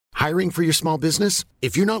Hiring for your small business?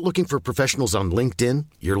 If you're not looking for professionals on LinkedIn,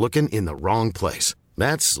 you're looking in the wrong place.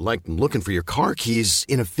 That's like looking for your car keys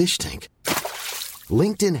in a fish tank.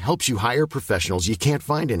 LinkedIn helps you hire professionals you can't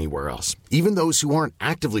find anywhere else, even those who aren't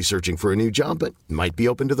actively searching for a new job but might be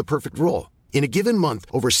open to the perfect role. In a given month,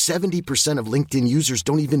 over 70% of LinkedIn users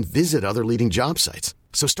don't even visit other leading job sites.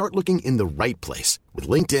 So start looking in the right place. With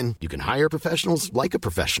LinkedIn, you can hire professionals like a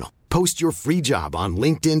professional. Post your free job on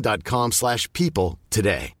linkedin.com/people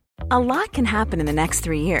today. A lot can happen in the next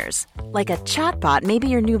 3 years. Like a chatbot may be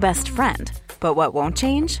your new best friend. But what won't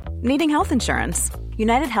change? Needing health insurance.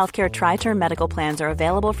 United Healthcare Tri-Term Medical Plans are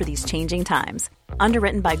available for these changing times.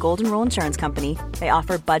 Underwritten by Golden Rule Insurance Company, they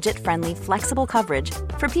offer budget-friendly, flexible coverage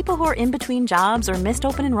for people who are in between jobs or missed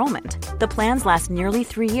open enrollment. The plans last nearly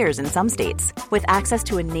 3 years in some states, with access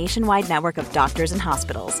to a nationwide network of doctors and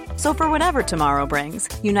hospitals. So for whatever tomorrow brings,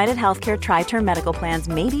 United Healthcare Tri-Term Medical Plans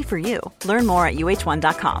may be for you. Learn more at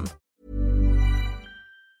uh1.com.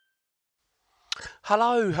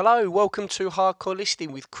 Hello, welcome to Hardcore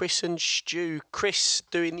Listing with Chris and Stu. Chris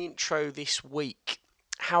doing the intro this week.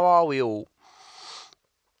 How are we all?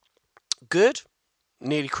 Good?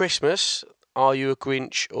 Nearly Christmas. Are you a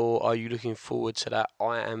Grinch or are you looking forward to that?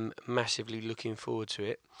 I am massively looking forward to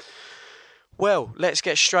it. Well, let's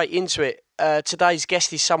get straight into it. Today's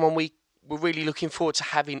guest is someone we were really looking forward to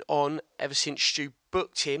having on ever since Stu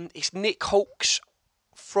booked him. It's Nick Hawkes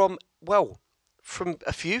from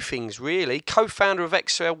a few things really. Co-founder of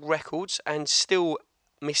XL Records and still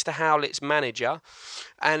Mr. Howlett's manager.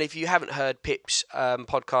 And if you haven't heard Pip's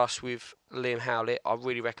podcast with Liam Howlett, I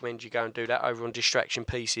really recommend you go and do that over on Distraction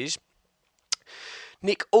Pieces.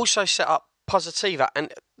 Nick also set up Positiva,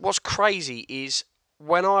 and what's crazy is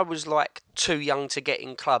when I was like too young to get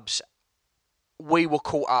in clubs, we were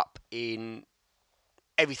caught up in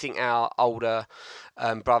everything our older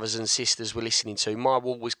brothers and sisters were listening to. My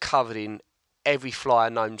wall was covered in every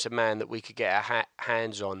flyer known to man that we could get our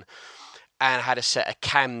hands on, and had a set of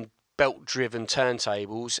cam belt driven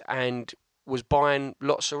turntables and was buying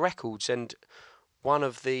lots of records. And one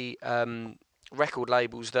of the record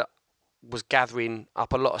labels that was gathering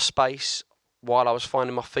up a lot of space while I was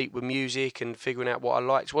finding my feet with music and figuring out what I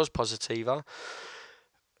liked was Positiva.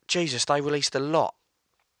 Jesus, they released a lot.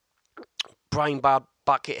 Brainbud,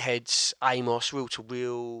 Bucketheads, Amos, Real to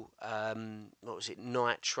Real,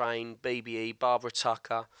 Night Train, BBE, Barbara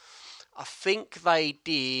Tucker. I think they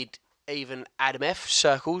did even Adam F,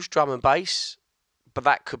 Circles, drum and bass, but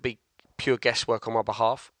that could be pure guesswork on my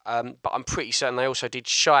behalf. But I'm pretty certain they also did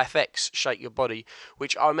Shy FX, Shake Your Body,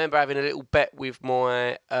 which I remember having a little bet with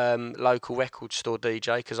my local record store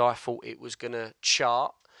DJ because I thought it was going to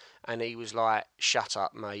chart, and he was like, shut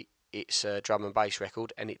up, mate, it's a drum and bass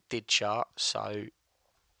record, and it did chart, so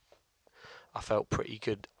I felt pretty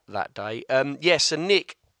good that day. So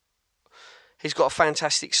Nick, he's got a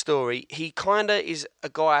fantastic story. He kind of is a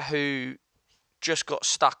guy who just got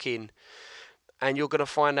stuck in, and you're going to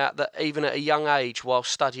find out that even at a young age, while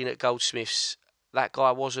studying at Goldsmiths, that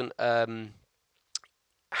guy wasn't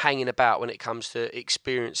hanging about when it comes to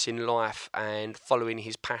experiencing life and following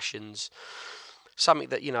his passions. Something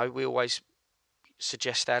that, you know, we always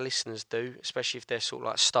suggest our listeners do, especially if they're sort of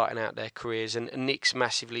like starting out their careers, and Nick's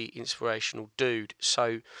massively inspirational dude.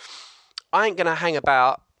 So I ain't gonna hang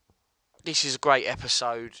about. This is a great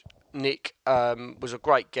episode. Nick was a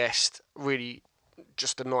great guest, really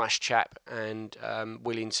just a nice chap, and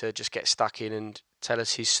willing to just get stuck in and tell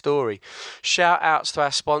us his story. Shout outs to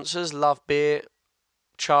our sponsors, Love Beer.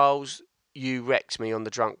 Charles, you wrecked me on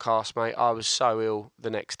the drunk cast, mate. I was so ill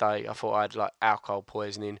the next day. I thought I had like alcohol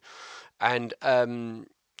poisoning. And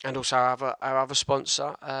also our other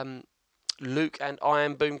sponsor, Luke and I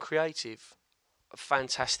Am Boom Creative, a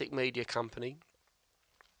fantastic media company.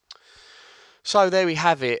 So there we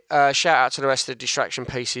have it. Shout out to the rest of the Distraction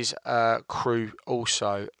Pieces crew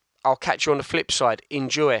also. I'll catch you on the flip side.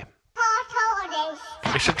 Enjoy.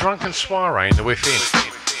 It's a drunken soiree in the within.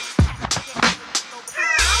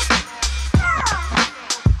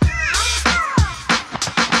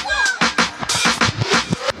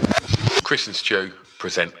 Chris and Stu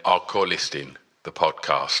present Hardcore Listing, the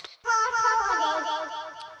podcast.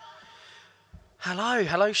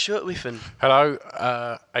 Hello, Stuart Whiffen. Hello,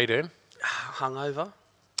 how you doing? Hungover?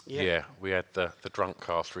 Yeah, we had the drunk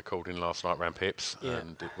cast recording last night around Pips, Yeah.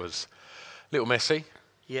 and it was a little messy.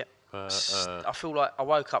 Yeah. I feel like I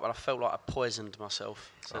woke up and I felt like I poisoned myself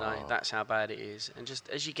today. That's how bad it is. And just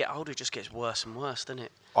as you get older, it just gets worse and worse, doesn't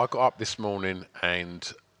it? I got up this morning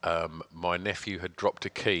and my nephew had dropped a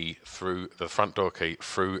key through the front door key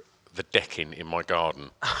through the decking in my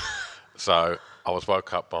garden. So I was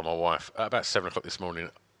woke up by my wife at about 7 o'clock this morning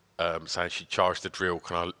saying she charged the drill.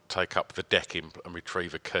 Can I take up the decking and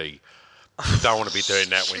retrieve a key? You don't want to be doing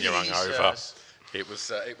that when you're hungover. It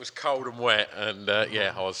was cold and wet, and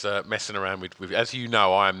I was messing around with. As you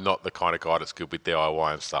know, I am not the kind of guy that's good with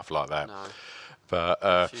DIY and stuff like that. No. But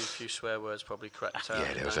A few swear words probably crept out.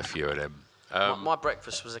 yeah, there was a few of them. My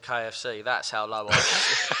breakfast was a KFC. That's how low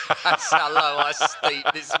I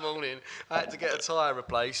steeped this morning. I had to get a tyre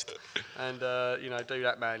replaced, and do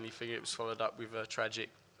that manly thing. It was followed up with a tragic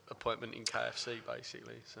appointment in KFC,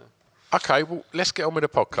 basically. So. Okay, well, let's get on with the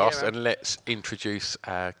podcast Yeah, and let's introduce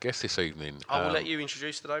our guest this evening. I will let you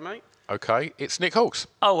introduce today, mate. Okay, it's Nick Hawkes.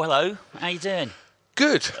 Oh, hello. How you doing?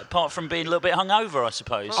 Good. Apart from being a little bit hungover, I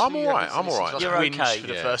suppose. I'm all right. You're okay. For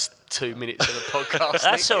the first 2 minutes of the podcast.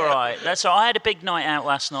 That's all right. That's all right. I had a big night out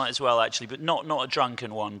last night as well, actually, but not a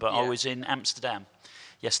drunken one. But I Yeah. was in Amsterdam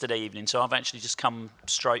yesterday evening, so I've actually just come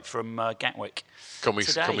straight from Gatwick. Can we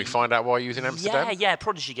find out why you was in Amsterdam? Yeah,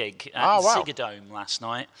 Prodigy gig at Ziggo last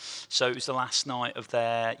night. So it was the last night of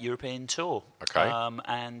their European tour. Okay.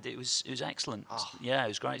 And it was excellent. Oh. Yeah, it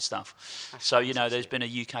was great stuff. So there's been a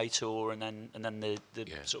UK tour and then the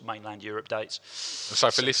sort of mainland Europe dates.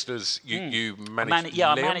 So for listeners, you managed.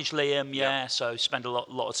 I Liam? managed Liam. Yeah, so spend a lot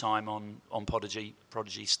of time on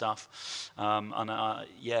Prodigy stuff, and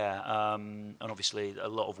obviously a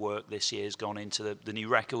lot of work this year has gone into the new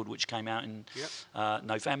record which came out in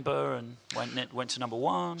November and went to number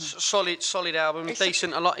one. Solid album,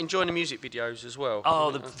 decent. Enjoying the music videos as well.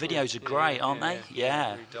 Oh, the videos are great, aren't they?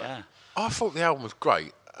 Yeah. I thought the album was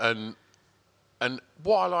great, and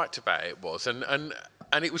what I liked about it was, and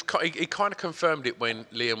it was he kind of confirmed it when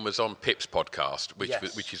Liam was on Pip's podcast,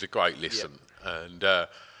 which is a great listen, and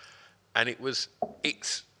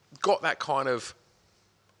it's got that kind of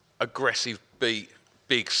aggressive beat,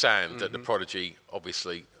 big sound that the Prodigy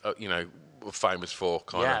obviously were famous for,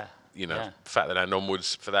 fact that and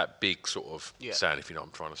onwards for that big sort of sound, if you know what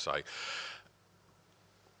I'm trying to say.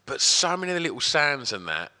 But so many of the little sounds and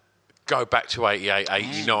that go back to 88,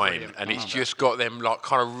 89, and it's just got them like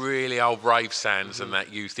kind of really old rave sounds and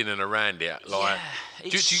that used in and around it. Like, do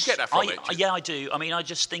you get that from it? Yeah, I do. I mean, I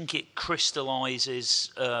just think it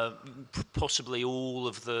crystallises possibly all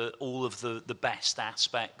of the best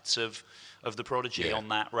aspects of the Prodigy on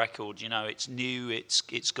that record. It's new,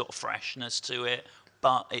 it's got a freshness to it,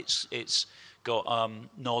 but it's got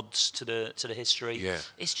nods to the history. Yeah.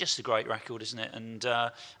 It's just a great record, isn't it? And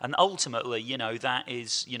ultimately, that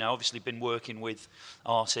is, obviously been working with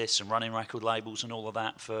artists and running record labels and all of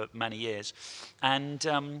that for many years. And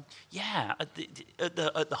at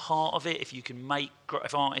the heart of it, if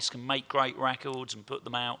artists can make great records and put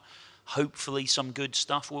them out, hopefully some good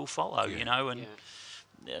stuff will follow. And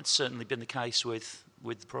it's certainly been the case with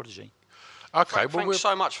the Prodigy. Okay, thanks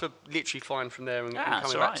so much for literally flying from there and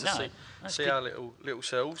coming back to see our little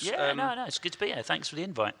selves. Yeah, it's good to be here. Thanks for the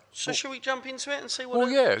invite. So should we jump into it and see what?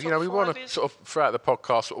 Well, we want to is? sort of throughout the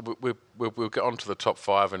podcast, we'll get on to the top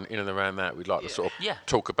five, and in and around that, we'd like to sort of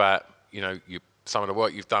talk about some of the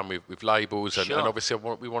work you've done with labels, and obviously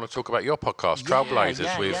we want to talk about your podcast,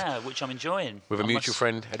 Trailblazers, which I'm enjoying with a mutual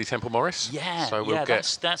friend, Eddie Temple Morris. That's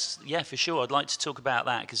for sure. I'd like to talk about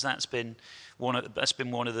that because that's been one of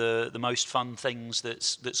the most fun things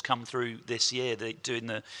that's come through this year. Doing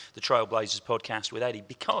the Trailblazers podcast with Eddie,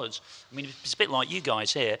 because I mean it's a bit like you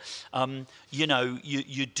guys here.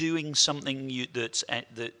 You're doing something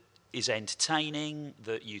that is entertaining,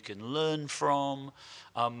 that you can learn from,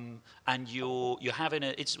 and you're having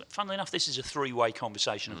it's funnily enough, this is a three-way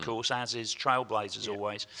conversation, of course, as is Trailblazers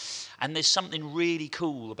always. And there's something really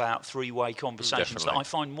cool about three-way conversations that I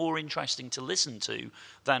find more interesting to listen to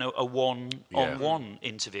than a one-on-one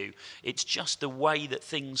interview. It's just the way that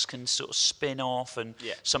things can sort of spin off, and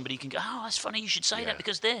somebody can go, oh, that's funny, you should say that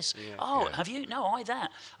because this. Have you? No, I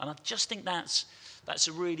that. And I just think that's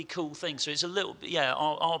a really cool thing. So it's a little bit,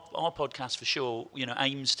 our podcast for sure,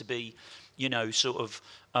 aims to be, sort of,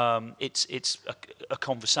 it's a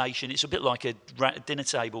conversation. It's a bit like a dinner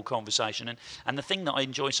table conversation. And the thing that I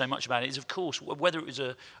enjoy so much about it is, of course, whether it was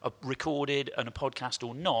a recorded and a podcast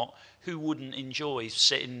or not, who wouldn't enjoy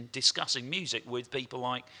sitting discussing music with people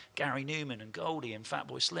like Gary Newman and Goldie and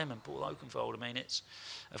Fatboy Slim and Paul Oakenfold? I mean,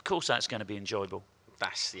 of course that's going to be enjoyable.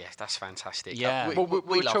 That's fantastic. Yeah.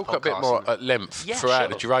 We'll talk a bit more at length throughout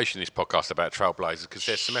the duration of this podcast about Trailblazers, because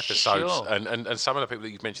there's some episodes and some of the people that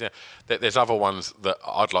you've mentioned there, there's other ones that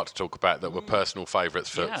I'd like to talk about that were personal favourites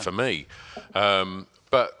for me.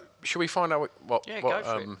 But should we find out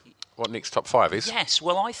what Nick's top five is? Yes.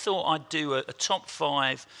 Well, I thought I'd do a top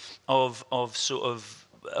five of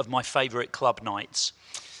my favourite club nights.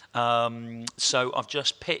 So I've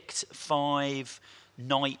just picked 5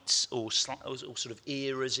 nights or sort of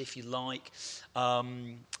eras, if you like. I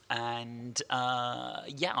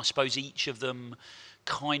suppose each of them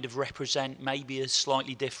kind of represent maybe a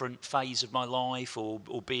slightly different phase of my life, or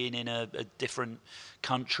being in a different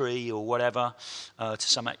country or whatever, to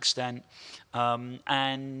some extent. I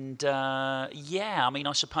mean,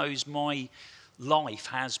 I suppose my life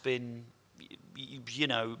has been,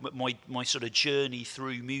 my sort of journey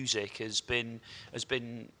through music has been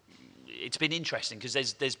it's been interesting, because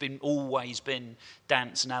there's always been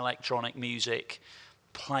dance and electronic music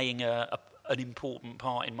playing an important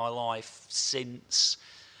part in my life since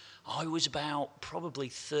I was about probably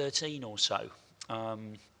 13 or so.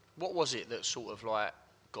 What was it that sort of like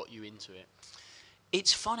got you into it?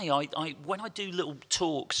 It's funny, I when I do little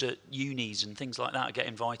talks at unis and things like that, I get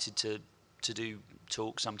invited to do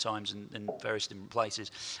talks sometimes in various different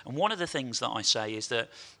places. And one of the things that I say is that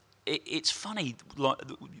it's funny, like,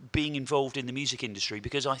 being involved in the music industry,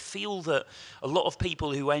 because I feel that a lot of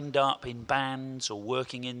people who end up in bands or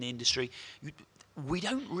working in the industry, we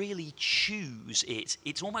don't really choose it.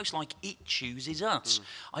 It's almost like it chooses us.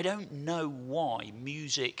 I don't know why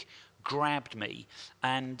music grabbed me,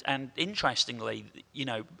 and interestingly,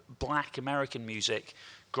 Black American music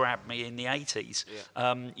grabbed me in the 80s.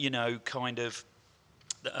 Kind of.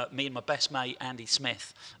 Me and my best mate Andy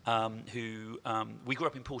Smith, who we grew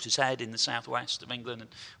up in Portishead in the southwest of England,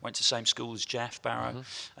 and went to the same school as Jeff Barrow,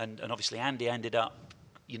 and obviously Andy ended up,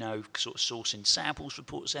 sort of sourcing samples for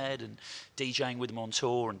Portishead and DJing with them on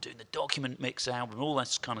tour and doing the Document Mix album, all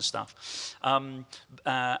that kind of stuff. And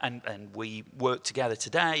we work together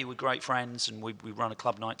today. We're great friends, and we run a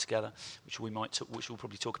club night together, which we'll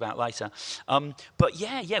probably talk about later. But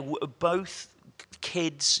we're both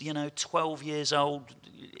kids, 12 years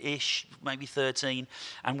old-ish, maybe 13,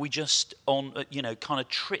 and we just kind of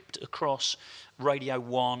tripped across Radio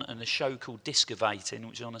 1 and a show called Discovating,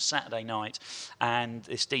 which was on a Saturday night, and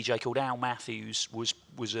this DJ called Al Matthews was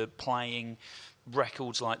playing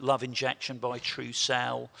records like Love Injection by True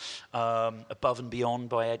Cell, Above and Beyond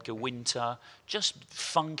by Edgar Winter, just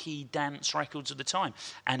funky dance records at the time.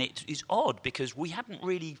 And it is odd, because we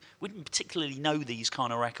didn't particularly know these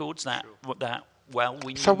kind of records that well.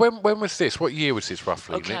 We knew. So when was this? What year was this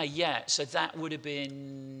roughly? Okay, Nick? Yeah, so that would have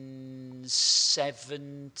been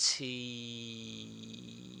 79.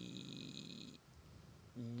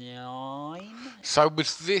 So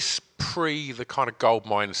was this pre the kind of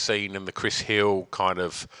Goldmine scene and the Chris Hill kind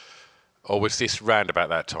of, or was this round about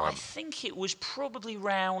that time? I think it was probably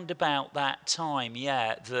round about that time.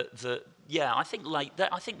 Yeah, I think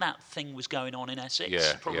I think that thing was going on in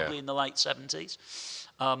Essex, probably in the late 70s.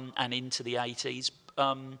 And into the 80s,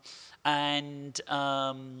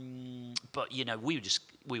 but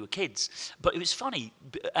we were kids. But it was funny,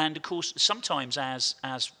 and of course, sometimes as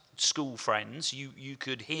school friends, you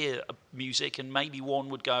could hear music, and maybe one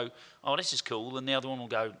would go, "Oh, this is cool," and the other one will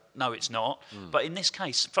go, "No, it's not." But in this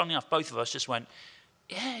case, funnily enough, both of us just went,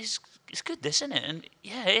 "Yeah, it's good, this, isn't it?" And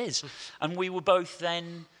yeah, it is. And we were both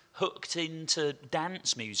then hooked into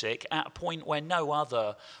dance music at a point where no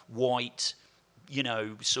other white,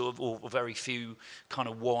 sort of, or very few kind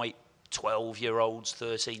of white 12-year-olds,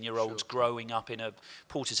 13-year-olds growing up in a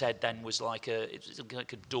Portishead then was like a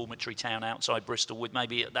dormitory town outside Bristol with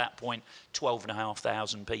maybe at that point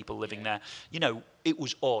 12,500 people living there. It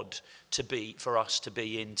was odd for us to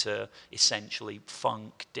be into essentially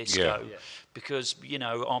funk disco, because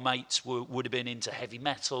our mates would have been into heavy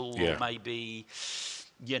metal or maybe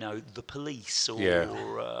the Police or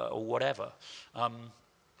whatever.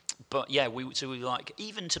 But yeah, we were like,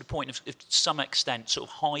 even to the point of to some extent, sort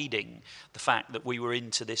of hiding the fact that we were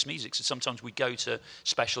into this music. So sometimes we'd go to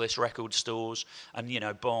specialist record stores and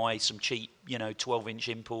buy some cheap 12-inch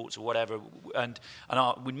imports or whatever, and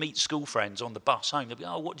we'd meet school friends on the bus home. They'd be,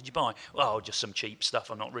 "Oh, what did you buy?" "Oh, just some cheap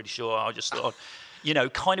stuff. I'm not really sure. I just thought."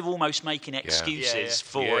 Kind of almost making excuses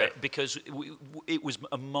for it, because it was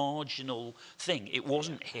a marginal thing. It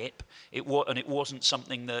wasn't hip. It wasn't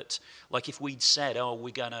something that, like, if we'd said, "Oh,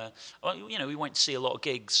 we're gonna," we went to see a lot of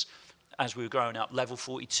gigs as we were growing up. Level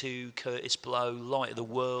 42, Curtis Blow, Light of the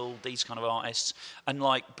World, these kind of artists, and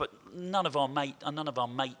but none of our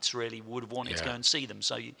mates really would have wanted to go and see them.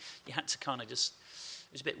 So you had to kind of just.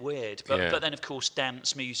 It was a bit weird, but then of course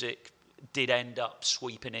dance music did end up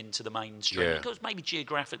sweeping into the mainstream, because maybe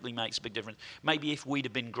geographically makes a big difference. Maybe if we'd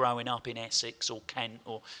have been growing up in Essex or Kent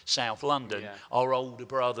or South London, our older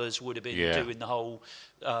brothers would have been doing the whole,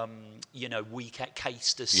 week at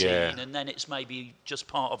Caister scene, and then it's maybe just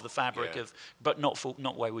part of the fabric of, but not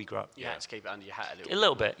where we grew up. You had to keep it under your hat a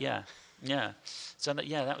little bit, yeah. Yeah. So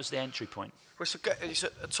that was the entry point. Well, it's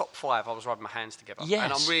a top 5. I was rubbing my hands together, Yes.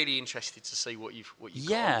 and I'm really interested to see what you've got.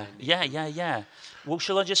 Yeah. Well,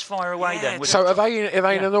 shall I just fire away then? So are they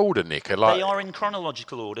in an order, Nick? They are in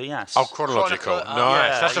chronological order, yes. Oh, chronological.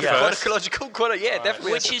 Nice. That's the first. Chronological,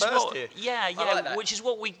 definitely. Which is what, like which is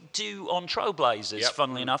what we do on Trailblazers.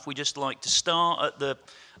 Funnily enough, we just like to start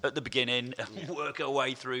at the beginning and work our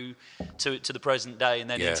way through to the present day and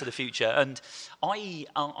then into the future. And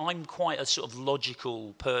I'm quite a sort of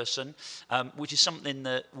logical person, which is something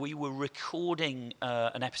that we were recording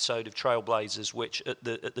an episode of Trailblazers, which at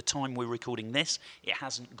the time we're recording this, it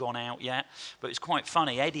hasn't gone out yet. But it's quite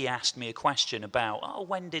funny. Eddie asked me a question about,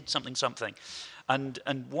 when did something.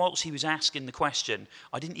 And whilst he was asking the question,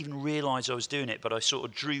 I didn't even realise I was doing it, but I sort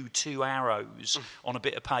of drew 2 arrows on a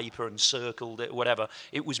bit of paper and circled it, whatever.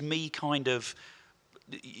 It was me kind of,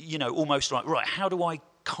 almost like, right, how do I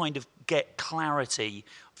kind of get clarity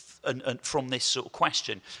and from this sort of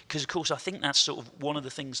question? Because, of course, I think that's sort of one of the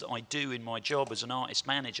things that I do in my job as an artist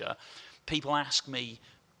manager. People ask me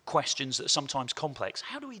questions that are sometimes complex.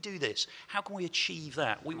 How do we do this? How can we achieve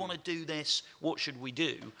that? We want to do this. What should we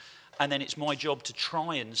do? And then it's my job to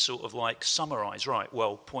try and sort of like summarise, right,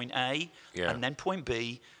 well, point A, and then point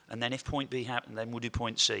B, and then if point B happens, then we'll do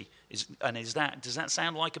point C. Does that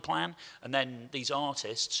sound like a plan? And then these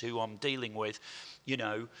artists who I'm dealing with,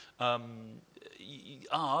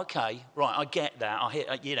 okay, right, I get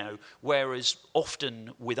that. Whereas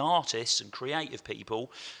often with artists and creative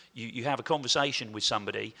people, you have a conversation with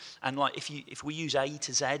somebody, and like if we use A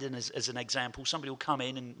to Z as an example, somebody will come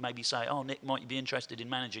in and maybe say, "Oh, Nick, might you be interested in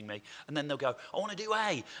managing me?" And then they'll go, "I want to do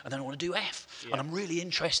A, and then I want to do F, and I'm really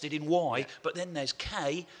interested in Y, but then there's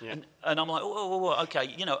K," and I'm like, "Oh,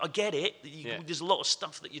 okay, I get it. There's a lot of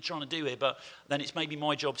stuff that you're trying to do here, but then it's maybe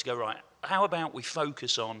my job to go, right, how about we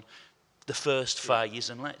focus on the first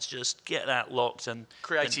phase and let's just get that locked." And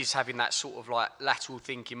creatives having that sort of like lateral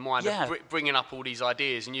thinking mind of bringing up all these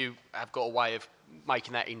ideas, and you have got a way of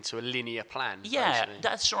making that into a linear plan. Basically.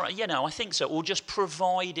 That's right. I think so. Or just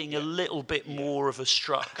providing a little bit more of a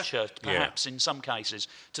structure, perhaps in some cases,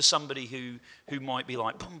 to somebody who might be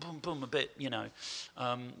like boom, boom, boom, a bit,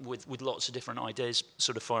 with lots of different ideas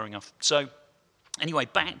sort of firing off. So anyway,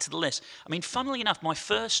 back to the list. I mean, funnily enough, my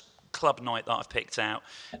first club night that I've picked out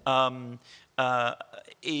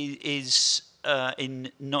is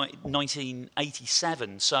in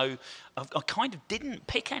 1987. So I kind of didn't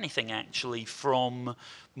pick anything actually from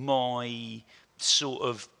my sort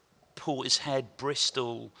of Portishead,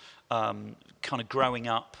 Bristol kind of growing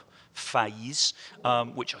up phase,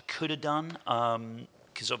 which I could have done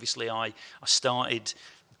because obviously I started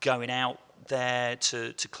going out there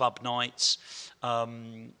to club nights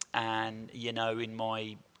and in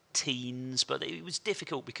my teens, but it was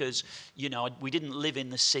difficult because we didn't live in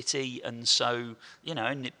the city, and so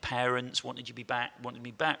and parents wanted me back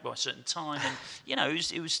by a certain time, and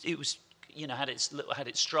it was had its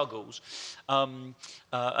struggles,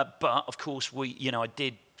 but of course I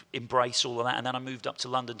did embrace all of that, and then I moved up to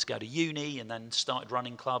London to go to uni, and then started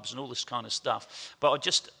running clubs and all this kind of stuff. But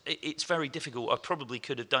it's very difficult. I probably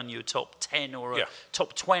could have done you a top 10 or a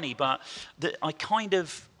top 20, but I kind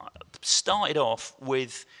of started off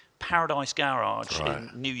with Paradise Garage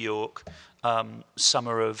in New York,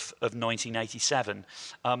 summer of 1987,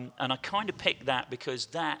 and I kind of picked that because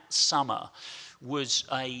that summer was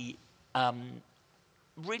a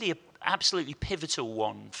really absolutely pivotal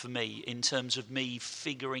one for me in terms of me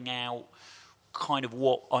figuring out kind of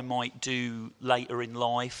what I might do later in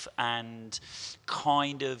life, and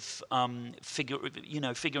kind of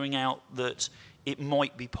figuring out that it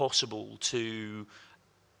might be possible to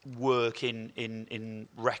work in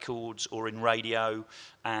records or in radio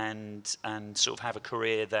and sort of have a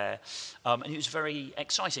career there, and it was very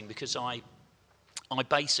exciting because I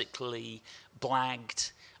basically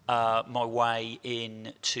blagged my way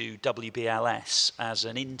into WBLS as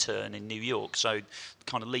an intern in New York, so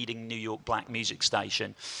kind of leading New York black music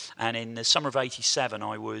station. And in the summer of '87,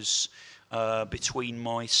 I was between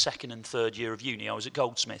my second and third year of uni. I was at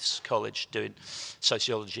Goldsmiths College doing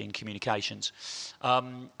sociology and communications,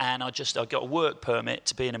 and I got a work permit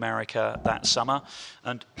to be in America that summer.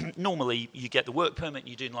 And normally you get the work permit and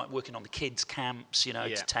you're doing like working on the kids camps,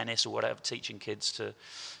 to tennis or whatever, teaching kids to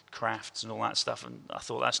crafts and all that stuff, and I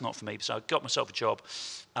thought that's not for me, so I got myself a job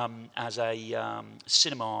as a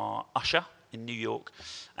cinema usher in New York,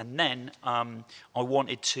 and then I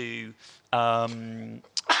wanted to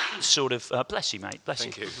sort of bless you, mate, bless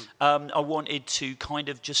you. I wanted to kind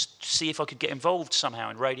of just see if I could get involved somehow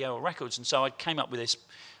in radio or records, and so I came up with this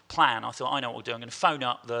plan. I thought, I know what we'll do. I'm going to phone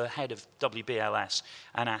up the head of WBLS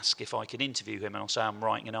and ask if I can interview him. And I'll say I'm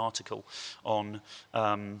writing an article on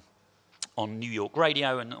New York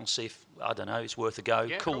radio, and I'll see if, I don't know, it's worth a go.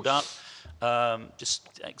 Yeah, Called up, just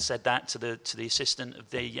said that to the assistant of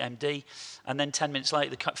the MD, and then 10 minutes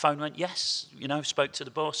later the phone went, yes, spoke to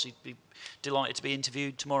the boss, he'd be delighted to be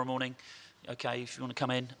interviewed tomorrow morning. Okay, if you want to come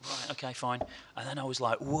in, right, okay, fine. And then I was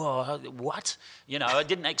like, whoa, what? I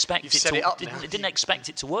didn't expect didn't expect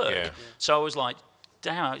it to work. Yeah. So I was like,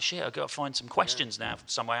 damn, shit, I've got to find some questions now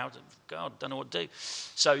somewhere. God, don't know what to do.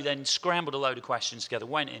 So then scrambled a load of questions together,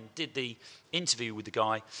 went in, did the interview with the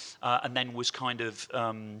guy, and then was kind of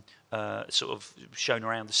sort of shown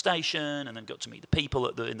around the station, and then got to meet the people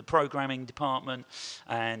in the programming department.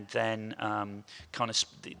 And then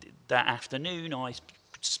that afternoon I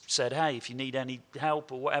said, hey, if you need any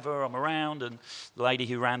help or whatever, I'm around. And the lady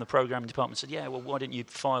who ran the programming department said, yeah, well, why don't you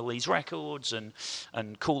file these records and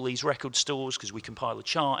call these record stores, because we compile a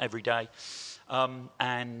chart every day.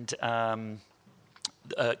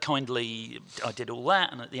 Kindly, I did all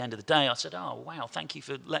that, and at the end of the day, I said, oh, wow, thank you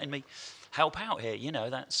for letting me help out here.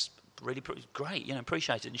 That's really great,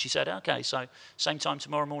 appreciate it. And she said, okay, so same time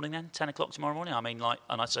tomorrow morning then, 10 o'clock tomorrow morning?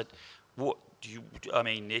 And I said, what?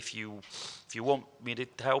 If you want me to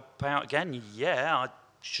help out again, yeah,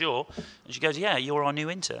 sure. And she goes, yeah, you're our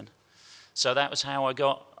new intern. So that was how I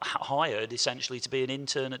got hired, essentially, to be an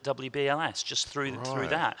intern at WBLS, just through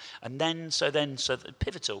that. And then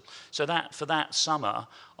pivotal. So that for that summer,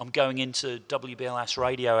 I'm going into WBLS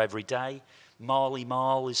radio every day. Marley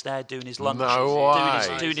Marl is there doing his lunch,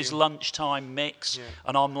 doing his lunchtime mix,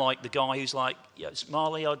 and I'm like the guy who's like, yeah, it's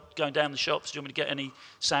Marley, I'm going down the shops. Do you want me to get any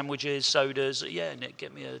sandwiches, sodas? Yeah, Nick,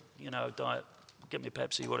 get me a diet, get me a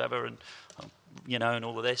Pepsi, whatever, and and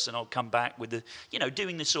all of this, and I'll come back with the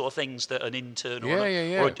doing the sort of things that an intern or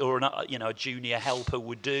a junior helper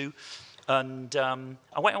would do. And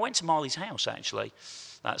I went to Marley's house actually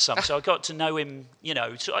that summer, so I got to know him.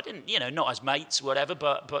 So I didn't, not as mates, whatever,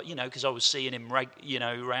 but because I was seeing him,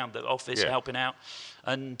 around the office helping out,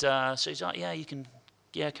 and so he's like, yeah, you can.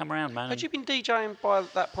 Yeah, come around, man. Had you been DJing by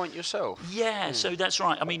that point yourself? Yeah, so that's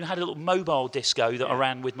right. I had a little mobile disco that I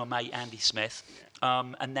ran with my mate Andy Smith.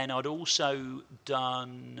 And then I'd also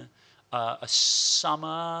done a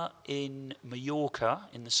summer in Mallorca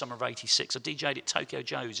in the summer of '86. I DJ'd at Tokyo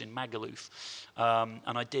Joe's in Magaluf.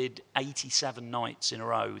 And I did 87 nights in a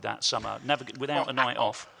row that summer, never without a night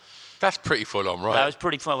off. That's pretty full on, right? That was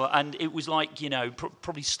pretty full on. And it was like,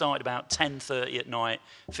 probably started about 10:30 at night,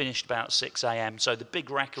 finished about 6 a.m. So the big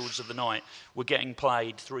records of the night were getting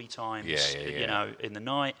played 3 times, in the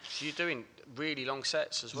night. So you're doing really long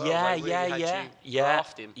sets as well.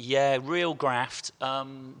 Yeah, real graft,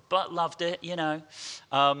 but loved it,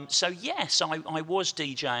 So yes, I was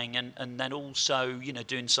DJing and then also,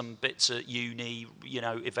 doing some bits at uni,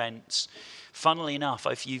 events. Funnily enough,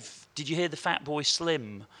 did you hear the Fatboy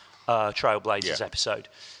Slim Trailblazers episode?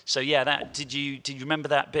 So did you remember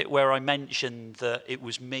that bit where I mentioned that it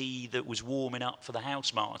was me that was warming up for the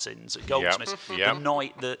House Martins at Goldsmiths the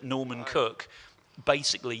night that Norman Cook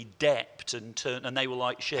basically depped and turned, and they were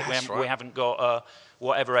like, shit, we haven't got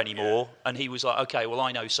whatever anymore. And he was like, okay, well,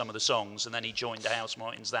 I know some of the songs. And then he joined the House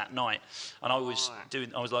Martins that night. And I was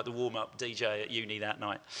like the warm-up DJ at uni that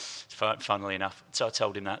night, funnily enough. So I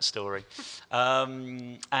told him that story. So I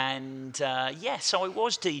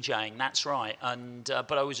was DJing, that's right. And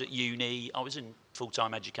but I was at uni, I was in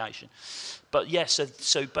full-time education. But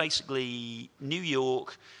so basically New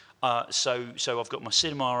York. So I've got my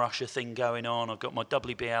Cinema Russia thing going on. I've got my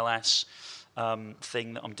WBLS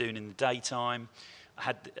thing that I'm doing in the daytime. I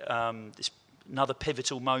had another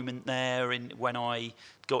pivotal moment there when I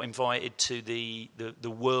got invited to the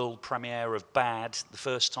world premiere of Bad, the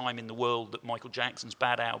first time in the world that Michael Jackson's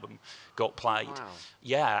Bad album got played. Wow.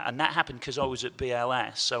 Yeah, and that happened because I was at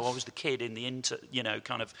BLS, so I was the kid in the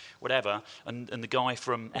kind of whatever, and the guy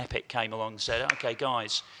from Epic came along and said, okay,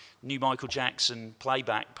 guys, new Michael Jackson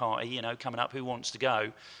playback party, coming up, who wants to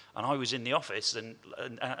go? And I was in the office, and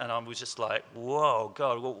I was just like, whoa,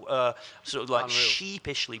 God, sort of like unreal.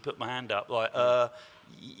 Sheepishly put my hand up, like,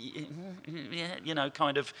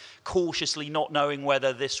 kind of cautiously not knowing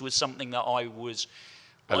whether this was something that I was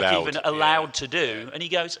allowed to do. And he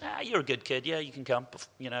goes, you're a good kid, yeah, you can come,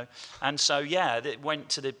 And so, it went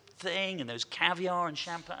to the thing, and there was caviar and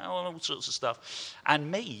champagne, all sorts of stuff.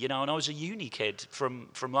 And me, and I was a uni kid from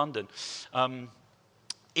London,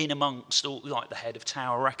 in amongst all, like the head of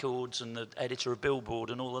Tower Records and the editor of Billboard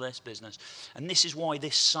and all of this business. And this is why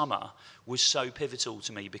this summer was so pivotal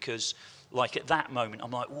to me, because like at that moment,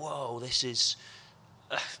 I'm like, whoa, this is,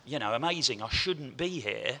 amazing. I shouldn't be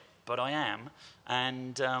here, but I am.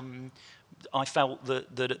 And I felt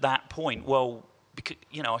that at that point, well, because,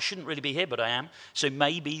 I shouldn't really be here, but I am. So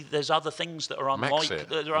maybe there's other things that are unlikely.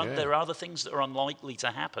 There are other things that are unlikely to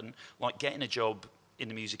happen, like getting a job in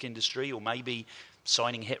the music industry, or maybe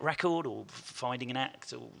signing a hit record, or finding an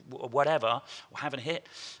act, or whatever, or having a hit.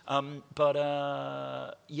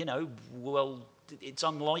 Well, it's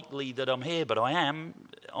unlikely that I'm here, but I am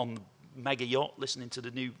on mega yacht listening to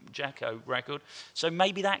the new Jacko record. So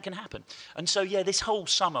maybe that can happen. And so, this whole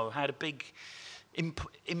summer had a big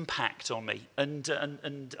impact on me, and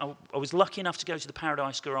I was lucky enough to go to the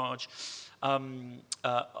Paradise Garage a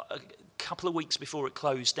couple of weeks before it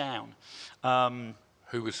closed down.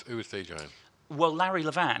 Who was DJing? Well, Larry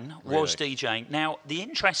Levan was DJing. Now, the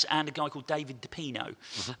interest, and a guy called David DePino.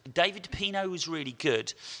 Mm-hmm. David DePino was really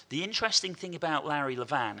good. The interesting thing about Larry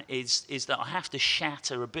Levan is that I have to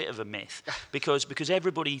shatter a bit of a myth because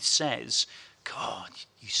everybody says, God,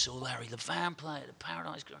 you saw Larry Levan play at the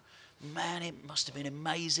Paradise Garage. Man, it must have been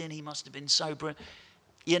amazing. He must have been so brilliant.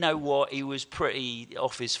 You know what? He was pretty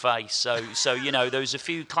off his face. So there was a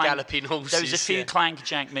few galloping horses. There was a few clank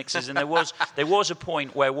jank mixes, and there was a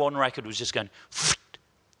point where one record was just going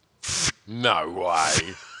no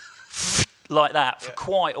way like that for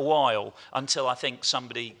quite a while, until I think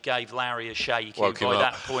somebody gave Larry a shake. Who by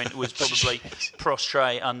that point was probably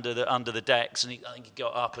prostrate under the decks, and I think he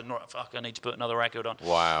got up and fuck, I need to put another record on.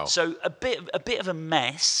 Wow. So a bit of a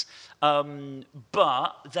mess,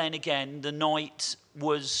 but then again, the night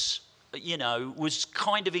was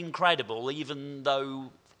kind of incredible, even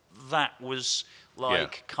though that was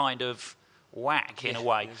kind of whack in a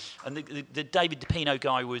way. And the David DePino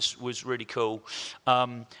guy was really cool,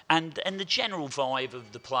 and the general vibe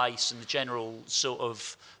of the place and the general sort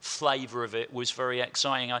of flavour of it was very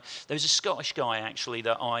exciting. There was a Scottish guy actually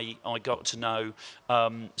that I got to know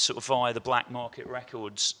sort of via the Black Market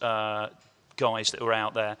Records guys that were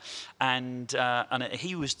out there, and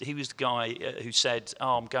he was the guy who said,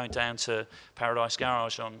 "Oh, I'm going down to Paradise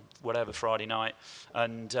Garage on whatever Friday night,"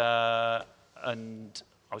 and I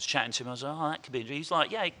was chatting to him. I was like, "Oh, that could be." He's like,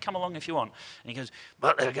 "Yeah, come along if you want." And he goes,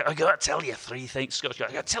 "But I got to tell you three things, Scottish guy.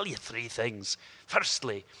 I got to tell you three things.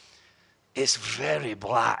 Firstly, it's very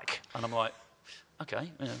black." And I'm like, "Okay,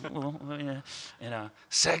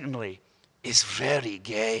 Secondly, it's very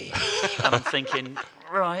gay." And I'm thinking,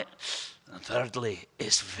 right. And thirdly,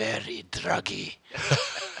 it's very druggy.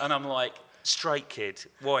 And I'm like, straight kid,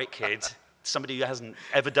 white kid, somebody who hasn't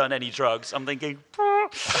ever done any drugs. I'm thinking,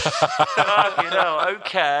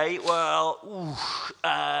 okay, well,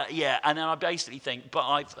 yeah. And then I basically think, but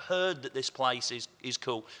I've heard that this place is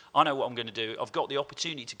cool. I know what I'm going to do. I've got the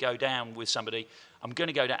opportunity to go down with somebody. I'm going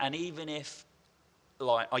to go down, and even if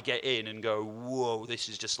I get in and go, whoa, this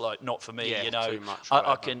is just not for me, too much,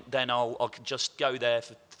 I can just go there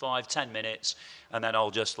for 5-10 minutes, and then I'll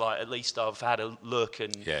just at least I've had a look,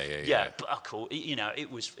 and but cool. It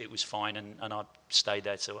was fine, and I stayed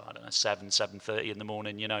there till 7:30 in the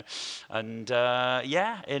morning, and and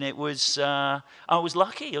it was I was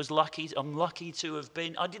lucky. I'm lucky to have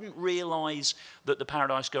been. I didn't realise that the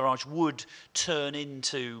Paradise Garage would turn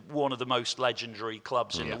into one of the most legendary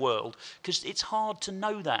clubs in the world, because it's hard to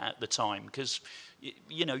know that at the time, because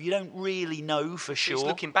you don't really know for sure. It's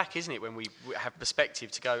looking back, isn't it, when we have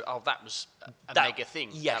perspective to go, oh, that was a mega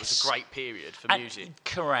thing. Yes. That was a great period for music.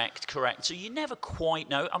 Correct. So you never quite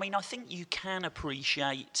know. I mean, I think you can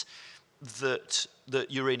appreciate that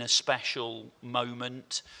you're in a special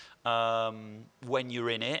moment when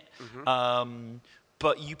you're in it. Mm-hmm.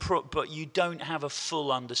 But you don't have a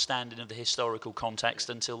full understanding of the historical context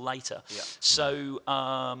until later. Yeah. So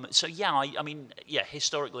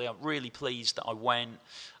historically, I'm really pleased that I went,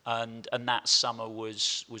 and that summer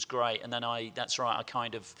was great. And then I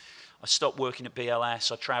stopped working at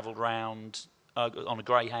BLS. I travelled around on a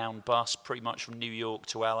Greyhound bus, pretty much from New York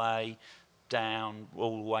to LA, down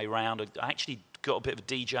all the way around. I actually got a bit of a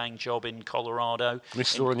DJing job in Colorado.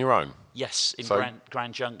 This is all on your own? Yes, in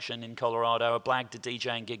Grand Junction in Colorado. I blagged a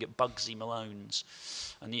DJing gig at Bugsy Malone's,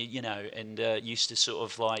 and used to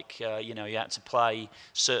sort of you had to play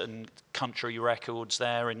certain country records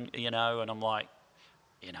there, and I'm like,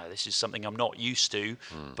 this is something I'm not used to.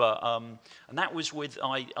 But and that was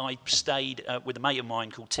I stayed with a mate of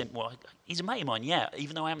mine called Tim. Well, he's a mate of mine,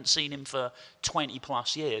 even though I haven't seen him for 20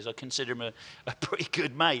 plus years. I consider him a pretty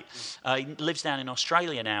good mate. He lives down in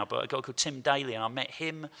Australia now, but a guy called Tim Daly, and I met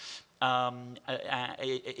him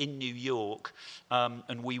in New York,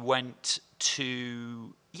 and we went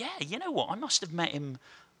to, you know what, I must have met him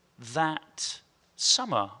that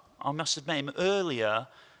summer. I must have met him earlier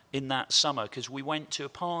in that summer, because we went to a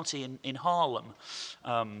party in Harlem,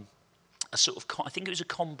 a sort of, I think it was a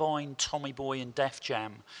combined Tommy Boy and Def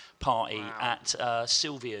Jam party at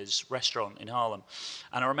Sylvia's restaurant in Harlem.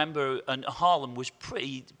 And I remember, and Harlem was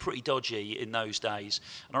pretty dodgy in those days.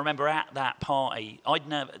 And I remember at that party,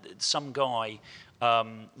 some guy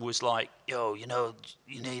was like, yo, you know,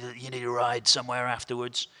 you need a ride somewhere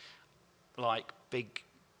afterwards. Like, big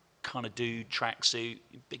kind of dude, tracksuit,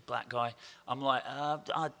 big black guy. I'm like,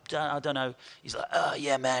 I don't know. He's like,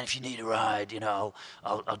 yeah, man, if you need a ride, you know,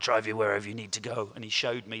 I'll drive you wherever you need to go. And he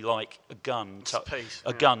showed me like a gun,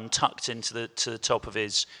 gun tucked into the top of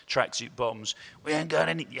his tracksuit bottoms. We ain't got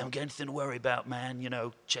anything to worry about, man. You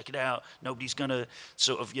know, check it out. Nobody's gonna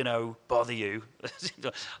sort of, you know, bother you.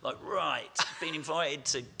 Like, right, being invited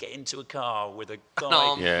to get into a car with a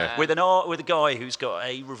guy, with a guy who's got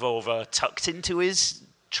a revolver tucked into his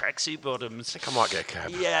tracksuit bottoms. I think I might get a cab.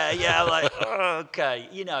 Yeah, like, okay,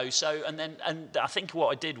 you know, so, and I think what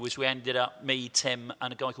I did was we ended up, me, Tim,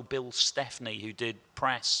 and a guy called Bill Stepney, who did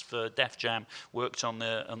press for Def Jam, worked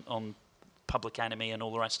on Public Enemy and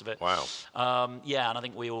all the rest of it. Wow. And I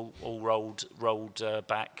think we all rolled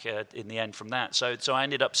back in the end from that. So I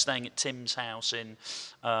ended up staying at Tim's house in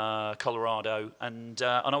Colorado, and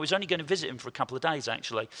I was only going to visit him for a couple of days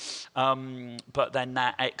actually, but then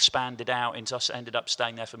that expanded out into us. Ended up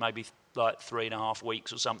staying there for maybe like 3.5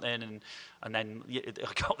 weeks or something, and then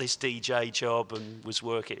I got this DJ job and was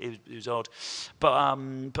working. It was odd,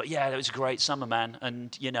 but yeah, it was a great summer, man.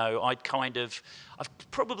 And you know, I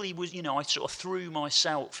probably was, you know, I sort of threw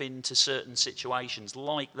myself into certain situations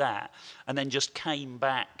like that, and then just came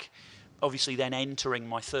back. Obviously, then entering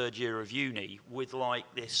my third year of uni with like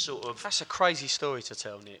this sort of that's a crazy story to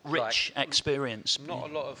tell, Nick. Rich experience. Not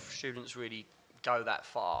a lot of students really go that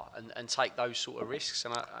far and take those sort of risks.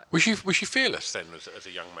 And was you fearless then as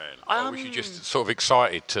a young man, or was you just sort of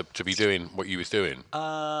excited to be doing what you was doing?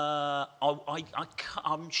 No,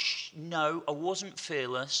 I wasn't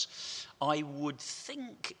fearless. I would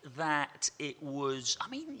think that it was. I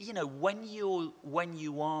mean, you know, when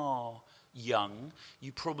you are young,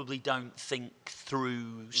 you probably don't think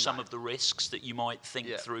through some of the risks that you might think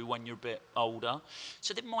through when you're a bit older.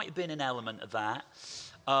 So there might have been an element of that.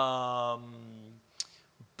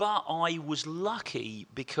 But I was lucky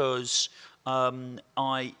because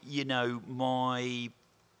my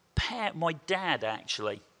dad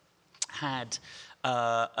actually had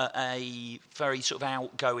a very sort of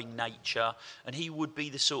outgoing nature, and he would be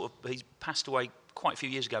the sort of, he's passed away quite a few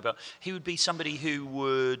years ago, but he would be somebody who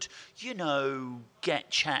would, you know, get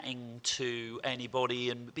chatting to anybody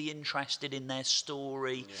and be interested in their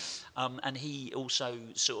story. And he also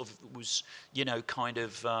sort of was, you know, kind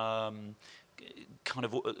of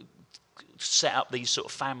set up these sort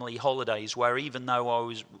of family holidays where even though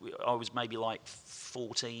I was maybe like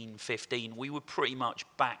 14, 15, we were pretty much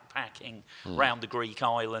backpacking around the Greek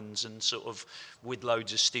islands and sort of with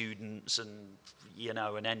loads of students and, you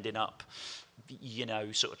know, and ending up, you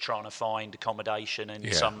know, sort of trying to find accommodation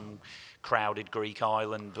in some crowded Greek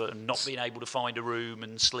island, but not being able to find a room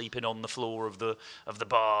and sleeping on the floor of the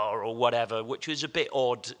bar or whatever, which was a bit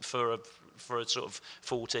odd for a sort of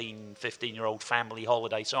 14, 15-year-old family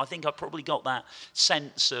holiday. So I think I probably got that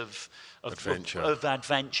sense of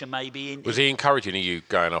adventure maybe. Was he encouraging you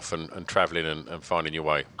going off and travelling and finding your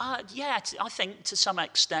way? Yeah, I think to some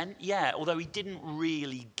extent, yeah. Although he didn't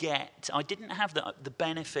really I didn't have the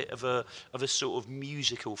benefit of a sort of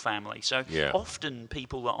musical family. So often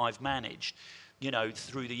people that I've managed, you know,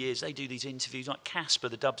 through the years, they do these interviews, like Casper,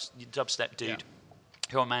 the dubstep dude,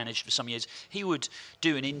 who I managed for some years. He would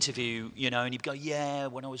do an interview, you know, and he'd go, yeah,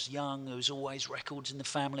 when I was young, there was always records in the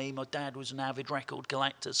family. My dad was an avid record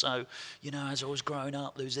collector, so, you know, as I was growing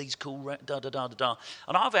up, there was these cool da-da-da-da-da.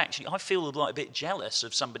 And I feel like a bit jealous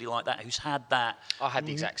of somebody like that who's had that. I had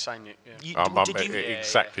the exact same, Nick. I'm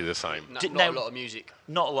exactly the same. Not a lot of music.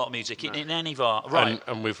 Not a lot of music in any of our... Right.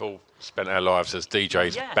 And we've all spent our lives as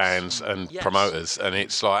DJs, bands and promoters, and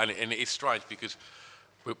it's like, and it's strange because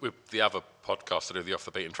with the other podcast, I do the Off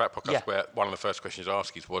the Beaten Track podcast, where one of the first questions I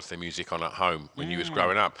ask is, was there music on at home when you was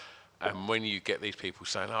growing up? And when you get these people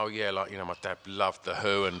saying, oh yeah, like, you know, my dad loved The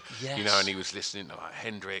Who, and you know, and he was listening to like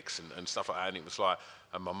Hendrix and stuff like that, and it was like,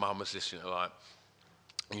 and my mum was listening to like,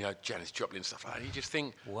 you know, Janis Joplin and stuff like that. And you just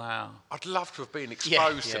think, wow, I'd love to have been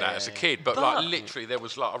exposed to that as a kid, but like literally there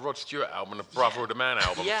was like a Rod Stewart album and a Brother of the Man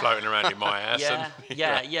album floating around in my house.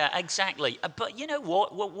 Exactly. But you know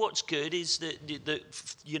what? What's good is that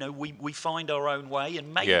you know, we find our own way,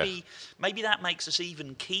 and maybe that makes us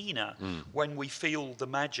even keener when we feel the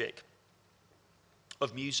magic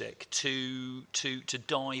of music to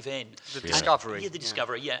dive in. The discovery. The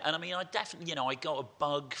discovery, yeah. And I mean, I definitely, I got a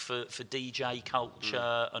bug for DJ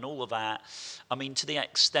culture and all of that. I mean, to the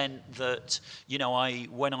extent that,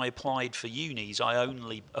 when I applied for unis, I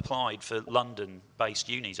only applied for London-based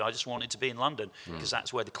unis. I just wanted to be in London because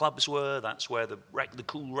that's where the clubs were, that's where the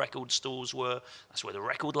cool record stores were, that's where the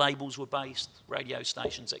record labels were based, radio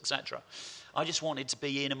stations, etc. I just wanted to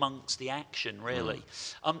be in amongst the action, really.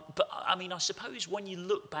 But I mean, I suppose when you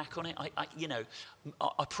look back on it,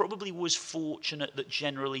 I probably was fortunate that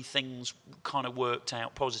generally things kind of worked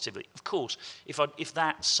out positively. Of course, if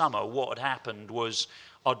that summer what had happened was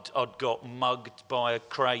I'd got mugged by a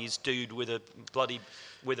crazed dude with a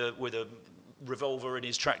revolver in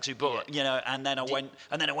his tracksuit, but and then I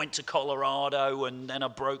went to Colorado, and then I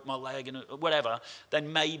broke my leg and whatever.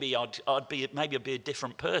 Then maybe I'd be a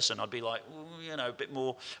different person. I'd be like, a bit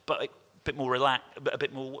more relaxed, a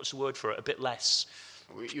bit more. What's the word for it? A bit less.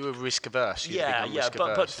 You were risk averse.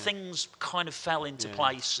 But things kind of fell into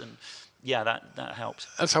place, and that helped.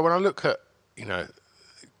 And so when I look at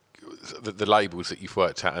the labels that you've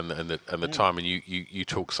worked at and the time, and you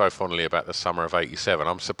talk so fondly about the summer of '87,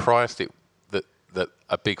 I'm surprised that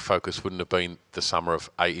a big focus wouldn't have been the summer of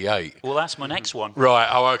 '88. Well, that's my next one. Right.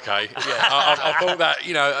 Oh, okay. Yeah. I thought that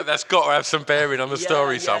that's got to have some bearing on the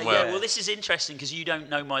story somewhere. Yeah. Well, this is interesting because you don't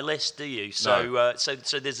know my list, do you? So, no. So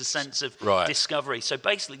there's a sense of discovery. So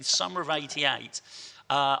basically, the summer of '88.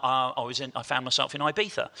 I found myself in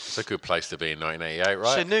Ibiza. It's a good place to be in 1988,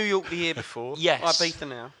 right? So New York the year before. Yes. Ibiza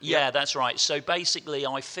now. Yeah, that's right. So basically,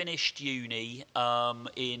 I finished uni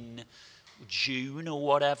in June or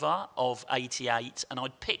whatever of '88, and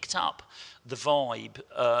I'd picked up the vibe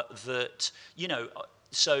that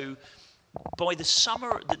So by the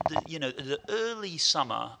summer, the early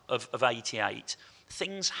summer of '88,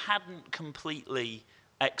 things hadn't completely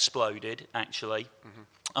exploded, actually.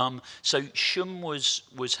 So Shum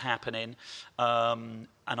was happening, and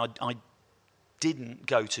I didn't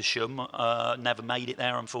go to Shum, never made it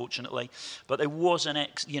there, unfortunately. But there was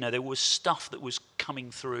there was stuff that was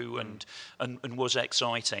coming through and was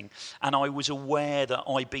exciting. And I was aware that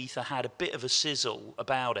Ibiza had a bit of a sizzle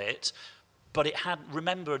about it, but it hadn't.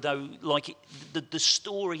 Remember though, the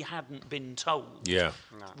story hadn't been told. Yeah.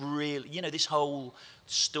 No. Really, this whole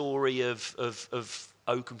story of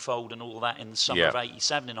Oakenfold and all that in the summer of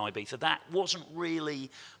 '87 in Ibiza, that wasn't really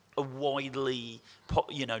a widely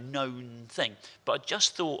known thing, but I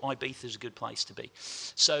just thought Ibiza's a good place to be.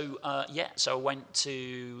 So so I went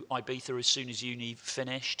to Ibiza as soon as uni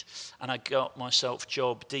finished, and I got myself a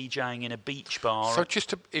job DJing in a beach bar. So just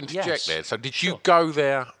to interject there, so did you go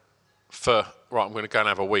there for, right, I'm going to go and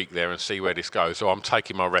have a week there and see where this goes, or I'm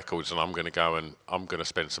taking my records and I'm going to go and I'm going to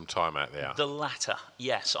spend some time out there? The latter,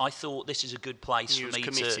 yes. I thought this is a good place for me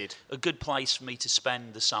to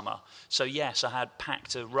spend the summer. So yes, I had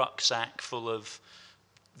packed a rucksack full of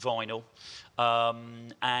vinyl,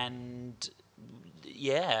 and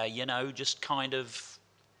just kind of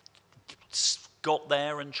got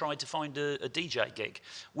there and tried to find a DJ gig,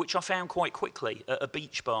 which I found quite quickly at a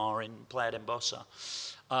beach bar in Playa d'Embossa.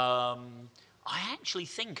 I actually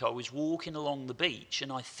think I was walking along the beach,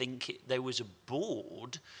 and I think there was a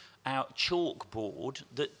chalkboard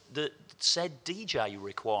that said DJ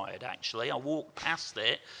required. Actually, I walked past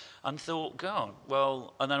it and thought, God,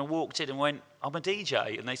 well, and then I walked in and went, I'm a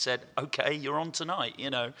DJ, and they said, okay, you're on tonight.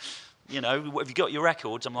 Have you got your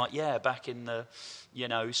records? I'm like, yeah, back in the,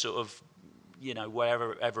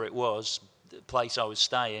 wherever it was, the place I was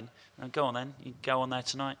staying. And go on then, you go on there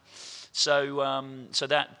tonight. So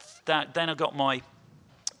then I got my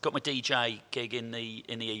DJ gig in the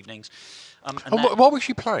evenings. What was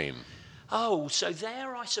you playing? Oh, so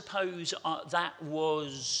there I suppose that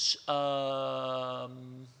was I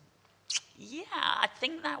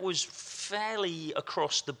think that was fairly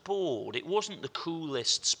across the board. It wasn't the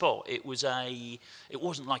coolest spot. It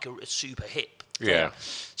wasn't like a super hip thing. Yeah.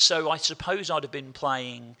 So I suppose I'd have been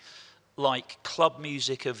playing like club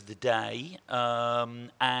music of the day,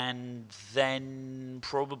 and then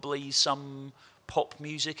probably some pop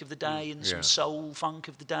music of the day and some soul funk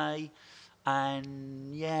of the day,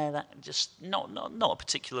 and that just not a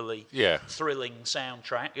particularly thrilling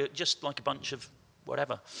soundtrack, just like a bunch of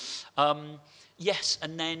whatever. Yes,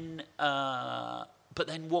 and then but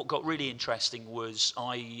then what got really interesting was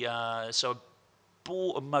I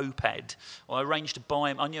bought a moped. Well, I arranged to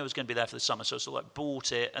buy him. I knew I was going to be there for the summer, so I sort of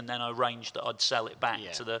bought it, and then I arranged that I'd sell it back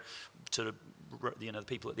to the the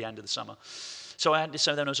people at the end of the summer. So then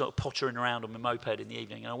I was sort of pottering around on my moped in the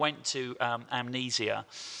evening, and I went to Amnesia,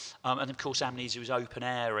 and of course Amnesia was open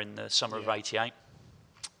air in the summer of '88.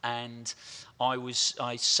 and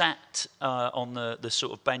I sat on the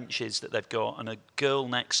sort of benches that they've got, and a girl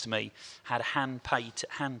next to me had a hand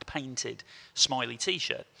painted Smiley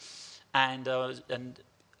T-shirt, and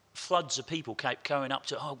floods of people kept going up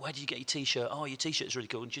to, oh, where did you get your T-shirt? Oh, your T-shirt's really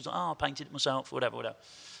cool. And she's like, oh, I painted it myself, whatever. I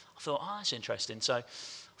thought, oh, that's interesting. So I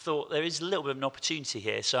thought there is a little bit of an opportunity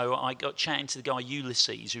here. So I got chatting to the guy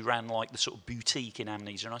Ulysses, who ran like the sort of boutique in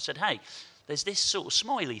Amnesia, and I said, hey, there's this sort of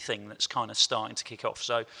smiley thing that's kind of starting to kick off.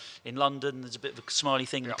 So in London, there's a bit of a smiley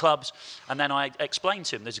thing in the clubs. And then I explained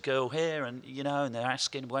to him, there's a girl here, and and they're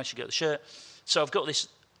asking where she got the shirt. So I've got this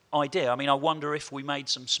idea. I mean, I wonder if we made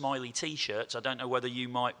some smiley T-shirts. I don't know whether you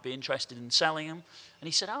might be interested in selling them. And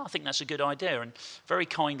he said, oh, I think that's a good idea. And very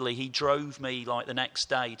kindly, he drove me like the next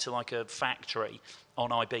day to like a factory in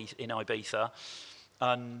Ibiza,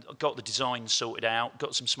 and got the design sorted out,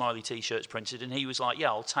 got some smiley T-shirts printed, and he was like, yeah,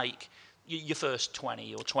 I'll take your first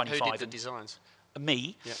 20 or 25. Who did the designs?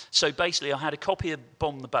 Me. Yeah. So basically, I had a copy of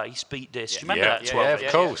Bomb the Bass, Beat This. Do you remember that 12 inch? Yeah,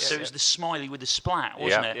 of course. So it was the smiley with the splat,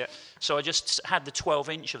 wasn't it? Yeah. So I just had the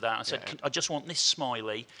 12-inch of that. I said, I just want this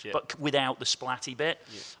smiley, but without the splatty bit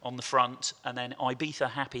on the front, and then Ibiza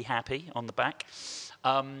Happy on the back.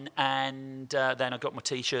 Then I got my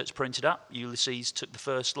T-shirts printed up. Ulysses took the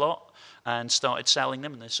first lot and started selling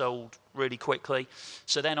them, and they sold really quickly.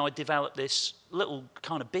 So then I developed this little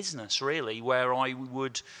kind of business, really, where I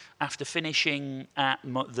would, after finishing at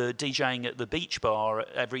the DJing at the beach bar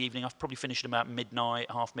every evening, I've probably finished about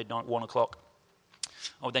midnight, half midnight, 1 o'clock.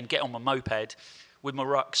 I would then get on my moped with my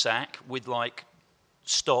rucksack with like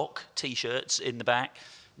stock T-shirts in the back,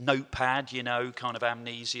 notepad, kind of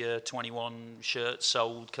Amnesia 21 shirts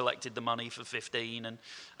sold, collected the money for 15,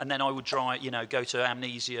 and then I would go to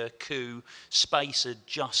Amnesia Coup. Space had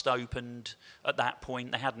just opened at that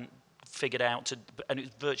point. They hadn't figured out and it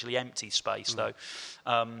was virtually empty space though.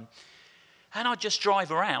 And I'd just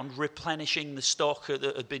drive around replenishing the stock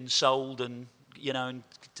that had been sold and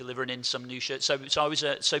delivering in some new shirts. So I was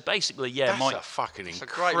so basically, That's a fucking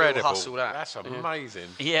incredible great little hustle, that. That's amazing.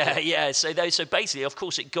 Yeah. So basically, of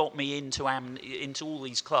course, it got me into all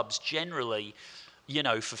these clubs generally,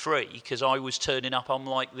 for free, because I was turning up. I'm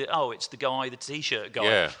like, it's the guy, the T-shirt guy.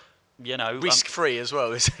 Yeah. Risk-free as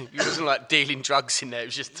well. It wasn't like dealing drugs in there. It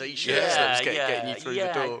was just T-shirts that was getting you through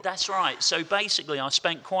the door. Yeah, that's right. So basically, I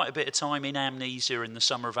spent quite a bit of time in Amnesia in the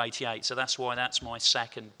summer of '88. So that's why that's my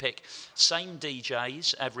second pick. Same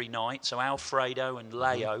DJs every night. So Alfredo and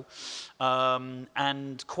Leo,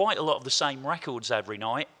 and quite a lot of the same records every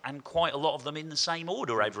night, and quite a lot of them in the same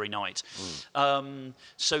order every night.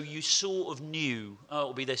 So you sort of knew,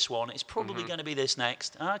 it'll be this one. It's probably going to be this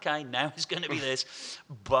next. Okay, now it's going to be this,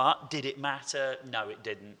 but did it matter? No, it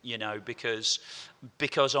didn't, because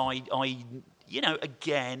I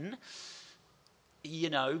again,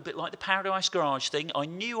 a bit like the Paradise Garage thing, I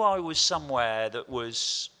knew I was somewhere that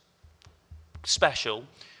was special,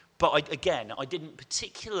 but I didn't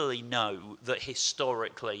particularly know that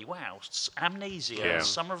historically, Amnesia,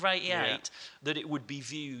 summer of '88, that it would be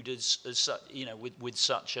viewed as with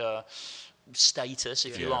such a status,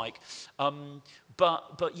 if you like.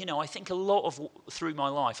 But I think through my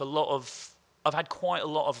life, I've had quite a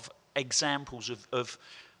lot of examples of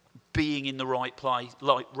being in the right place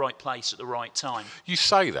at the right time. You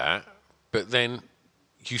say that, but then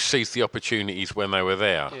you seize the opportunities when they were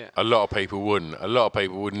there. Yeah. A lot of people wouldn't. A lot of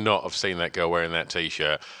people would not have seen that girl wearing that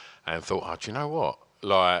T-shirt and thought, oh, do you know what?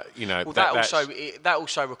 Well, that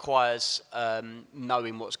also requires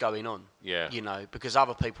knowing what's going on. Yeah. Because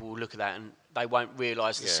other people will look at that and they won't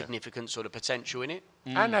realise the significance or the potential in it.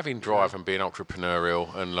 And having drive and being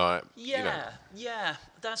entrepreneurial and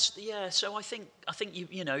So I think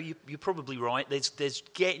you're probably right. There's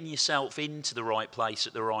getting yourself into the right place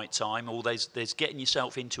at the right time, or there's getting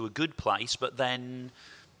yourself into a good place, but then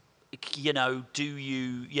do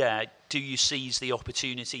you seize the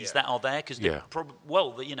opportunities that are there? Because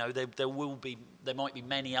there might be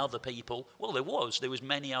many other people. Well, there was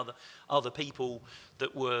many other people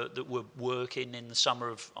that were working in the summer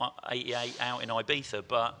of '88 out in Ibiza.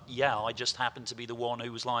 But I just happened to be the one who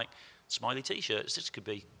was like, smiley T-shirts. This could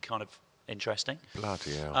be kind of interesting.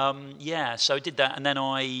 Bloody hell. So I did that, and then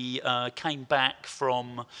I came back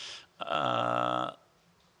from.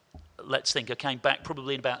 Let's think, I came back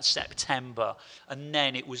probably in about September, and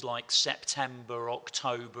then it was like September,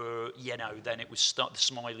 October, then it was the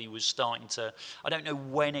smiley was starting to, I don't know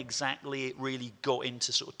when exactly it really got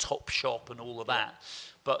into sort of Topshop and all of that,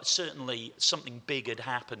 but certainly something big had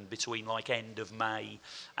happened between like end of May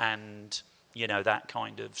and, that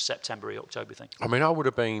kind of September, October thing. I mean, I would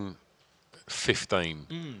have been 15,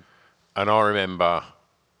 and I remember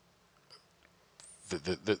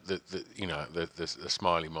the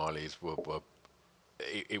Smiley Mileys were.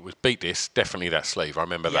 It was Beat This, definitely that sleeve. I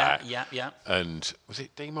remember that. Yeah. And was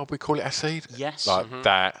it D-Mob? We call it Acid. Yes. Like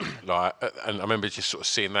that, and I remember just sort of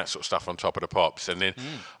seeing that sort of stuff on top of the pops, and then,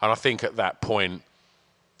 and I think at that point,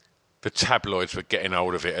 the tabloids were getting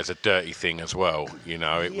hold of it as a dirty thing as well.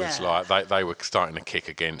 It was like they were starting to kick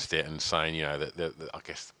against it and saying, that I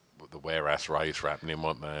guess the warehouse raves were happening,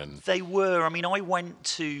 weren't they? And they were. I mean, I went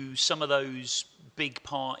to some of those big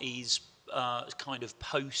parties, kind of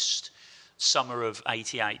post summer of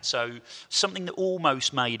 '88. So something that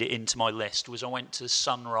almost made it into my list was I went to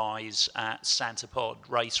Sunrise at Santa Pod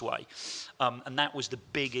Raceway, and that was the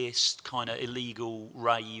biggest kind of illegal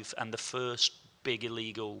rave and the first big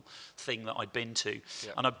illegal thing that I'd been to.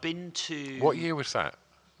 Yep. And I've been to... What year was that?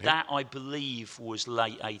 That, I believe, was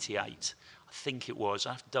late '88. I think it was. I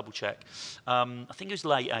have to double check. I think it was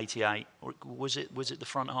late '88, or was it the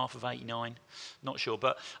front half of '89? Not sure.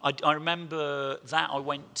 But I remember that I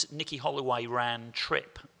went. Nicky Holloway ran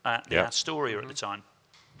Trip at the Astoria at the time,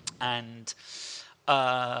 and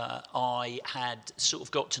I had sort of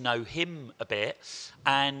got to know him a bit,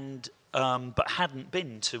 and but hadn't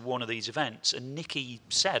been to one of these events. And Nicky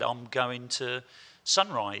said, "I'm going to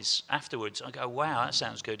Sunrise afterwards." I go, "Wow, that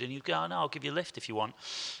sounds good." And he'd go, "No, I'll give you a lift if you want."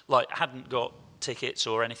 Like, hadn't got tickets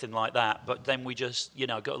or anything like that, but then we just,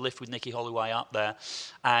 got a lift with Nicky Holloway up there,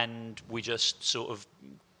 and we just sort of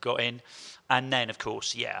got in. And then, of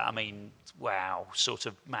course, wow, sort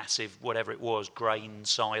of massive, whatever it was, grain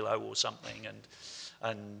silo or something,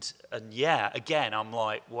 and again, I'm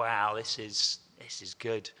like, wow, this is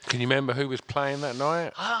good. Can you remember who was playing that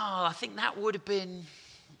night? Oh, I think that would have been,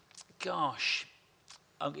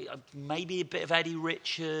 maybe a bit of Eddie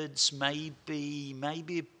Richards, maybe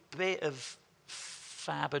a bit of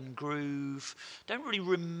Fab and Groove. Don't really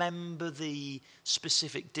remember the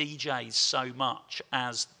specific DJs so much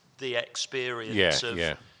as the experience of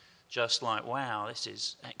just like, wow, this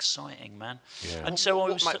is exciting, man. Yeah. And so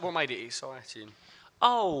what made it exciting?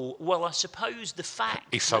 Oh, well, I suppose the fact...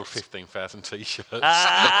 He sold 15,000 T-shirts. No,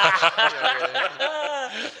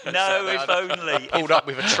 if only. Pulled up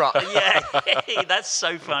with a truck. Yeah, that's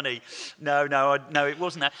so funny. No, it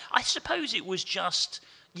wasn't that. I suppose it was just,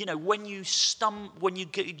 when you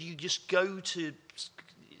just go to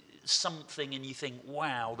something and you think,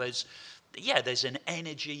 wow, there's an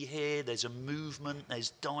energy here, there's a movement, there's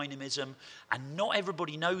dynamism, and not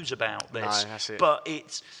everybody knows about this. No, that's it. But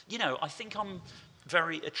it's, I think I'm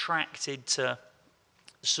very attracted to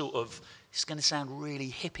sort of, it's going to sound really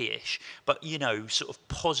hippie-ish, but, sort of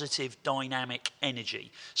positive, dynamic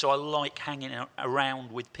energy. So I like hanging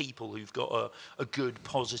around with people who've got a good,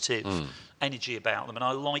 positive energy about them. And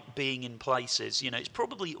I like being in places, it's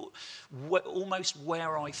probably almost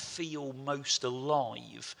where I feel most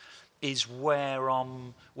alive is where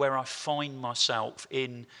I find myself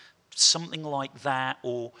in something like that,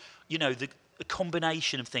 or, a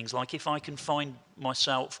combination of things. Like if I can find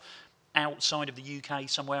myself outside of the UK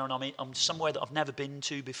somewhere, and I'm somewhere that I've never been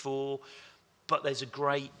to before, but there's a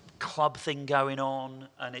great club thing going on,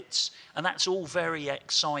 and that's all very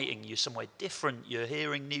exciting. You're somewhere different. You're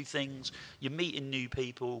hearing new things. You're meeting new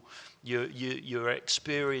people. You're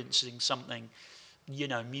experiencing something,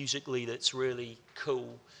 musically that's really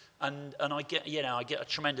cool. And I get a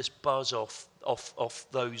tremendous buzz off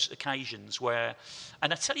those occasions where,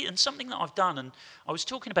 and I tell you, and something that I've done, and I was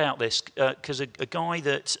talking about this because a guy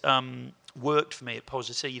that worked for me at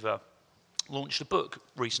Positiva launched a book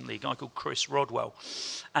recently, a guy called Chris Rodwell,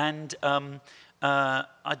 and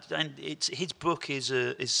his book is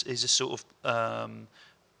a sort of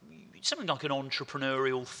something like an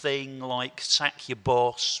entrepreneurial thing, like sack your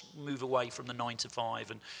boss, move away from the 9 to 5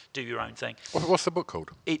 and do your own thing. What's the book called?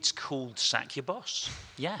 It's called Sack Your Boss,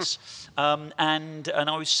 yes. And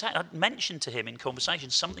I mentioned to him in conversation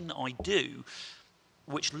something that I do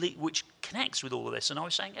which connects with all of this. And I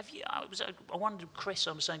was saying, I wondered, Chris,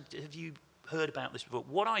 I was saying, have you heard about this before?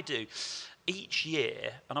 What I do each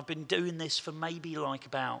year, and I've been doing this for maybe like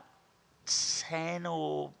about 10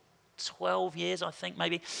 or 12 years, I think,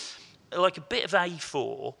 maybe, like a bit of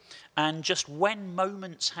A4, and just when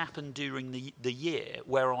moments happen during the year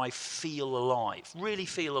where I feel alive, really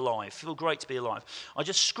feel alive, feel great to be alive, I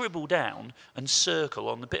just scribble down and circle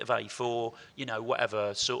on the bit of A4,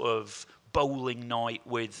 whatever sort of bowling night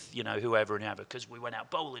with, whoever and whoever, because we went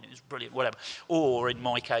out bowling, it was brilliant, whatever. Or in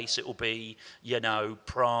my case, it will be,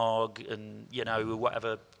 Prague and,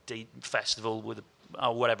 whatever festival with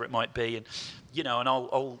or whatever it might be, and and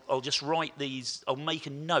I'll just write these. I'll make a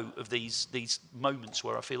note of these moments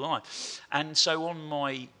where I feel alive. And so on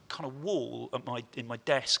my kind of wall in my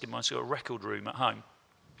desk in my sort of record room at home,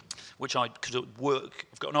 which I could work.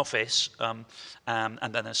 I've got an office, and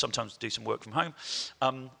then I sometimes do some work from home.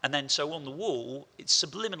 And then so on the wall, it's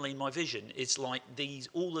subliminally in my vision. It's like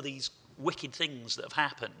all of these wicked things that have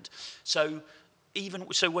happened. So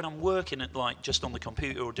when I'm working at like just on the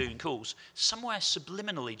computer or doing calls, somewhere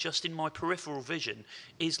subliminally, just in my peripheral vision,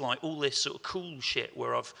 is like all this sort of cool shit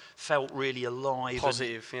where I've felt really alive,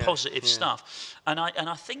 positive stuff. And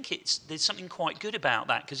I think there's something quite good about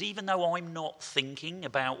that, because even though I'm not thinking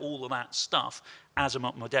about all of that stuff as I'm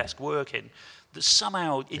at my desk working, that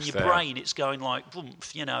somehow in your brain it's going like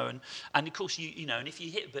boomf, and of course and if you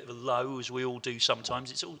hit a bit of a low, as we all do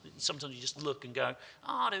sometimes, sometimes you just look and go,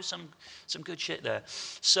 there's some good shit there.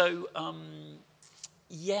 So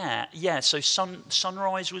so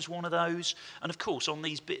sunrise was one of those, and of course on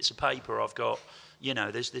these bits of paper I've got,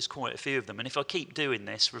 there's quite a few of them, and if I keep doing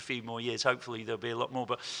this for a few more years, hopefully there'll be a lot more.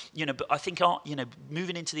 But but I think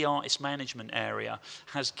moving into the artist management area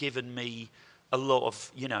has given me a lot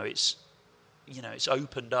of it's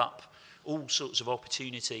opened up all sorts of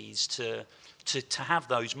opportunities to have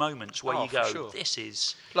those moments where you go, sure. This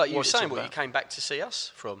is like you were saying, what you came back to see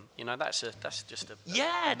us from. That's just a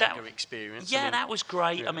mega experience. Yeah, that was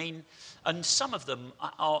great. Yeah. I mean, and some of them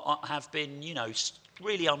have been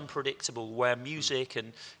really unpredictable, where music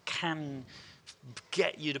can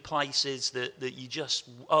get you to places that you just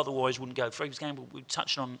otherwise wouldn't go. For example, we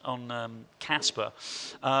touched on Casper.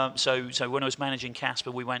 So when I was managing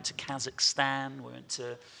Casper, we went to Kazakhstan, we went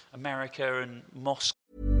to America and Moscow.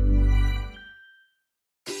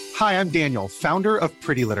 Hi, I'm Daniel, founder of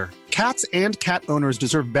Pretty Litter. Cats and cat owners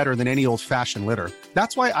deserve better than any old-fashioned litter.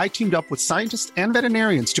 That's why I teamed up with scientists and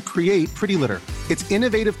veterinarians to create Pretty Litter. Its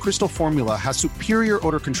innovative crystal formula has superior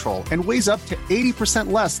odor control and weighs up to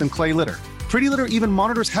 80% less than clay litter. Pretty Litter even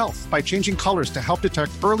monitors health by changing colors to help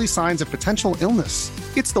detect early signs of potential illness.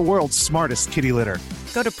 It's the world's smartest kitty litter.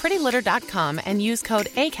 Go to prettylitter.com and use code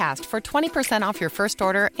ACAST for 20% off your first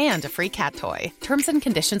order and a free cat toy. Terms and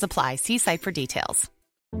conditions apply. See site for details.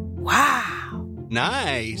 Wow.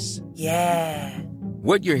 Nice. Yeah.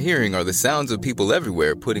 What you're hearing are the sounds of people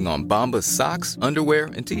everywhere putting on Bombas socks, underwear,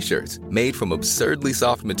 and T-shirts made from absurdly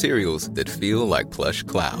soft materials that feel like plush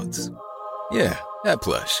clouds. Yeah, that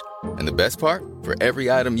plush. And the best part? For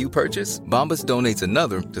every item you purchase, Bombas donates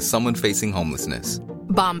another to someone facing homelessness.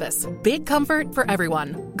 Bombas. Big comfort for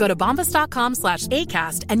everyone. Go to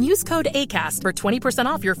bombas.com/ACAST and use code ACAST for 20%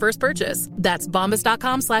 off your first purchase. That's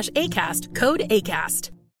bombas.com/ACAST. Code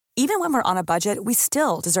ACAST. Even when we're on a budget, we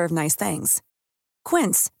still deserve nice things.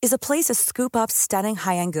 Quince is a place to scoop up stunning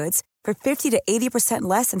high-end goods for 50 to 80%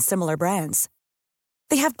 less than similar brands.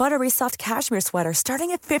 They have buttery soft cashmere sweaters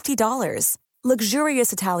starting at $50,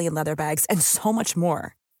 luxurious Italian leather bags, and so much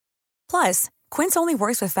more. Plus, Quince only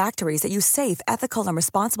works with factories that use safe, ethical, and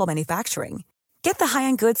responsible manufacturing. Get the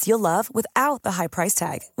high-end goods you'll love without the high price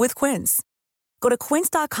tag with Quince. Go to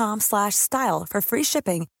quince.com/style for free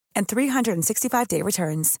shipping and 365-day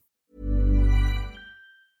returns.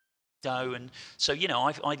 And so,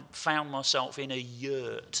 I found myself in a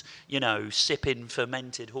yurt, sipping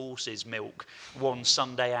fermented horse's milk one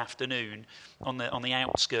Sunday afternoon on the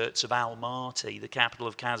outskirts of Almaty, the capital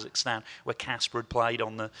of Kazakhstan, where Casper had played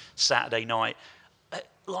on the Saturday night.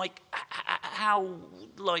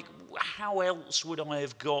 How else would I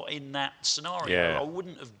have got in that scenario? I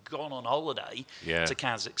wouldn't have gone on holiday to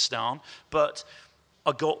Kazakhstan, but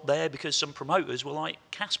I got there because some promoters were like,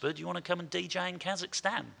 Casper, do you want to come and DJ in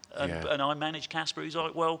Kazakhstan? And I managed Casper. He's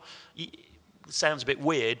like, well, sounds a bit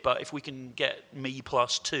weird, but if we can get me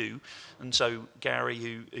plus two. And so Gary,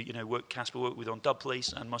 who Casper worked with on Dub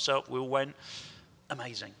Police, and myself, we all went.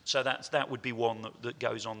 Amazing. So that would be one that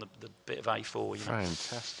goes on the bit of A4.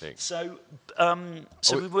 Fantastic. So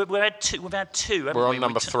we've had two. We're on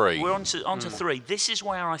number three. We're on to three. This is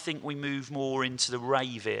where I think we move more into the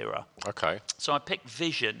rave era. Okay. So I picked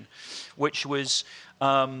Vision, which was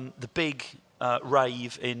the big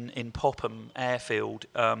rave in Popham Airfield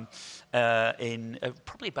in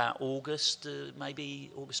probably about August, maybe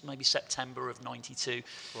September of '92.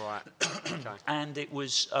 Right. Okay. And it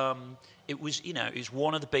was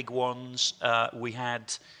one of the big ones. We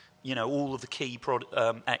had, all of the key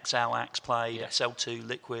XL acts played, SL2,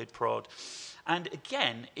 Liquid, Prod. And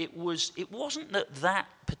again, it wasn't that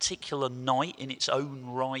particular night in its own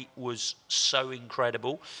right was so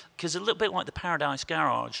incredible, because a little bit like the Paradise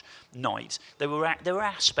Garage night, there were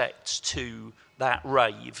aspects to that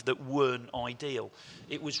rave that weren't ideal.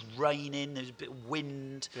 It was raining, there was a bit of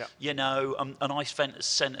wind, and I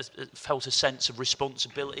felt a sense of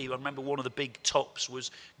responsibility. I remember one of the big tops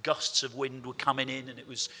was gusts of wind were coming in and it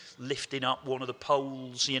was lifting up one of the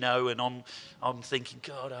poles, and I'm thinking,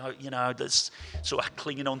 God, there's sort of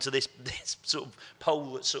clinging onto this sort of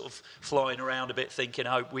pole that's sort of flying around a bit, thinking,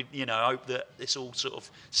 hope that this all sort of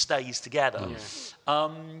stays together.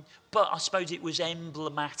 But I suppose it was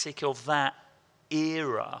emblematic of that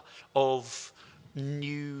era of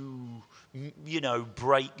new,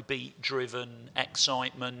 breakbeat-driven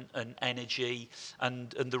excitement and energy, and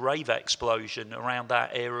the rave explosion around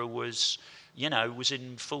that era was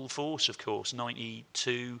in full force. Of course,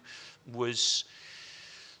 92 was,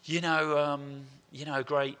 a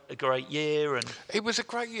great year, and it was a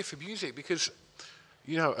great year for music because,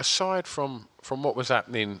 aside from what was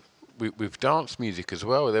happening with dance music as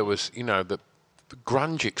well, there was, the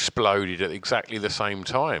grunge exploded at exactly the same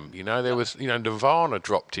time. There was, Nirvana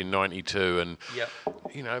dropped in 92 and,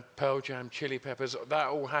 Pearl Jam, Chili Peppers, that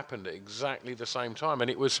all happened at exactly the same time. And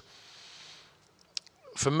it was,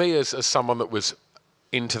 for me as someone that was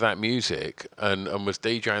into that music and was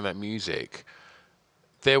DJing that music,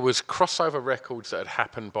 there was crossover records that had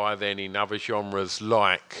happened by then in other genres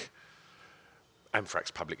like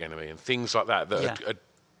Anthrax, Public Enemy and things like that had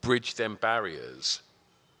bridged them barriers.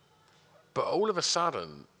 But all of a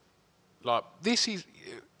sudden, like, this is...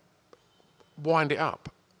 Wind It Up.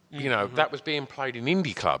 That was being played in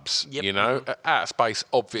indie clubs, out of space,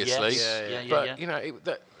 obviously. Yes. But,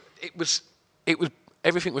 it was...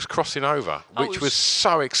 Everything was crossing over, which was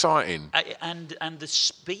so exciting. And the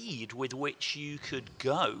speed with which you could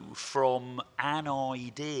go from an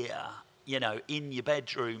idea, in your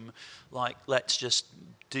bedroom, like, let's just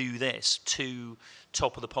do this, to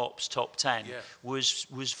Top of the Pops, top 10, was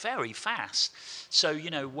very fast. So,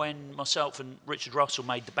 when myself and Richard Russell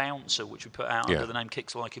made The Bouncer, which we put out under the name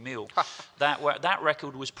Kicks Like a Mule, that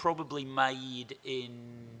record was probably made in,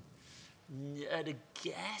 at a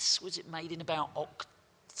guess, was it made in about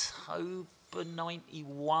October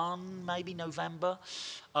 91, maybe November?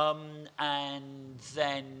 And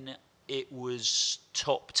then it was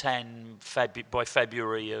top 10 by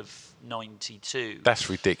February of 92. That's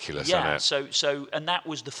ridiculous, isn't it? So, and that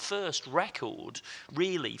was the first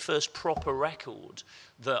proper record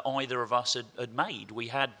that either of us had made.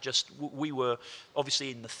 We were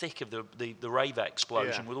obviously in the thick of the rave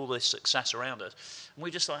explosion with all this success around us. And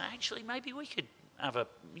we just thought, actually, maybe we could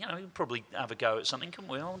probably have a go at something,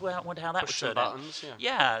 couldn't we? I wonder how that would turn out.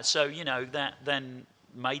 So, that then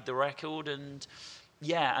made the record, and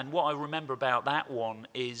what I remember about that one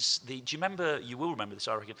is you will remember this,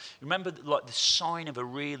 I reckon. Remember, like, the sign of a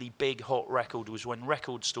really big hot record was when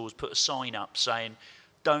record stores put a sign up saying,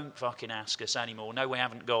 don't fucking ask us anymore. No, we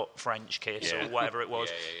haven't got French Kiss or whatever it was,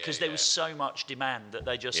 because there was so much demand that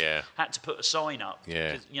they just had to put a sign up.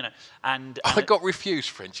 And I got refused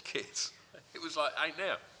French Kiss. It was like, ain't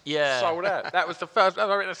there. Sold out. That was the first.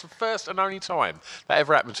 I mean, that's the first and only time that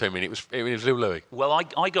ever happened to me. And it was Little Louis. Well,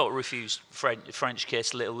 I got refused French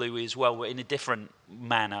Kiss, Little Louis as well, but in a different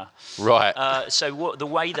manner. Right. So the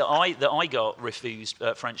way that I got refused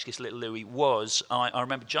French Kiss, Little Louis was I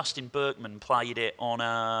remember Justin Berkman played it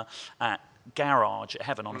at Garage at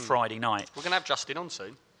Heaven on a Friday night. We're gonna have Justin on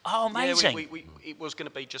soon. Oh, amazing! Yeah, it was going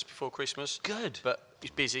to be just before Christmas. Good, but he's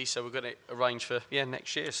busy, so we're going to arrange for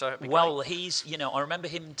next year. So great. He's I remember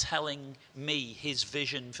him telling me his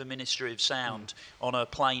vision for Ministry of Sound on a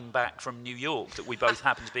plane back from New York that we both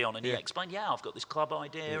happened to be on, and he explained, I've got this club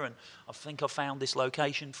idea, and I think I found this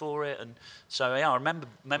location for it, and so I remember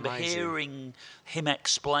hearing him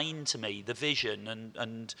explain to me the vision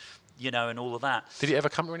and all of that. Did it ever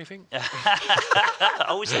come to anything?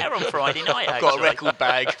 I was there on Friday night, I've got a record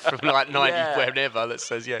bag from like 90 wherever that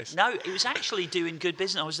says yes. No, it was actually doing good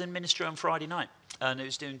business. I was in Ministry on Friday night, and it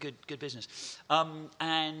was doing good business.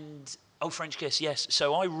 French Kiss, yes.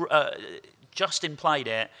 So Justin played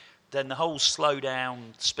it, then the whole slow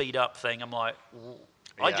down, speed up thing, I'm like...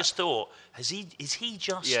 I just thought, is he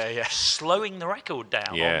just slowing the record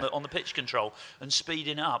down on the pitch control and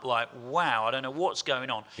speeding up? Like, wow, I don't know what's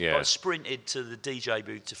going on. Yeah. I sprinted to the DJ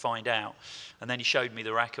booth to find out, and then he showed me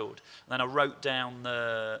the record. And then I wrote down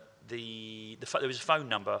there was a phone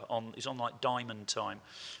number it was on like Diamond Time,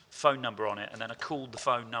 phone number on it, and then I called the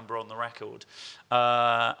phone number on the record,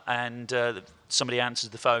 and somebody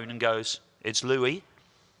answers the phone and goes, "It's Louis,"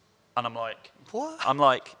 and I'm like, "What?" I'm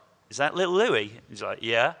like, "Is that Little Louis?" He's like,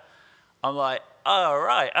 "Yeah." I'm like, "Oh,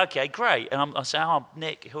 right, okay, great." And I say, "Oh,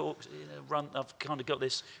 Nick Hawks, I've kind of got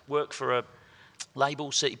this work for a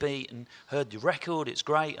label, City Beat, and heard the record. It's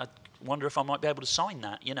great. I wonder if I might be able to sign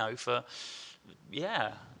that, for,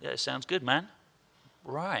 it sounds good, man."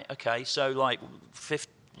 Right, okay, so would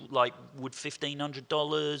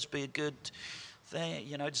 $1,500 be a good thing?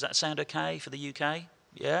 Does that sound okay for the UK?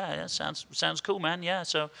 Yeah, that sounds cool, man. Yeah,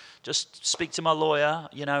 so just speak to my lawyer.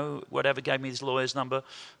 Whatever gave me his lawyer's number.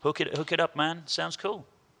 Hook it up, man. Sounds cool.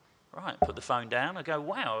 Right, put the phone down. I go,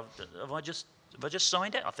 wow, have I just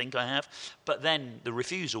signed it? I think I have. But then the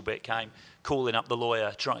refusal bit came, calling up the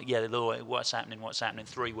lawyer. The lawyer, what's happening?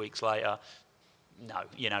 3 weeks later, no.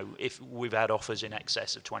 If we've had offers in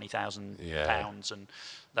excess of £20,000 and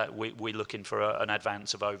that we're looking for an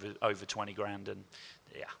advance of over 20 grand, and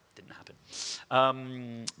yeah, didn't happen.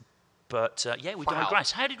 But we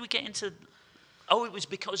digress. How did we get into? Oh, it was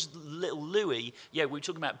because little Louis. Yeah, we were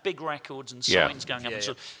talking about big records and signs going up,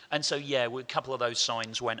 and so a couple of those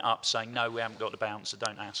signs went up saying, "No, we haven't got the bounce, so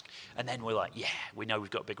don't ask." And then we're like, "Yeah, we know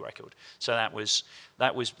we've got a big record." So that was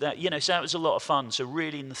that. So that was a lot of fun. So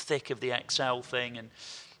really in the thick of the XL thing and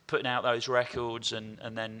putting out those records and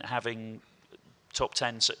then having top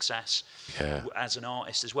 10 success as an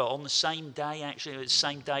artist as well. On the same day, actually, it was the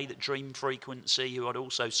same day that Dream Frequency, who I'd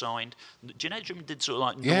also signed. Do you know Dream did sort of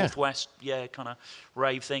like Northwest, kind of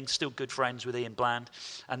rave thing. Still good friends with Ian Bland,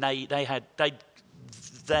 and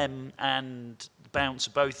them and Bounce,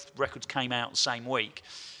 both records came out the same week.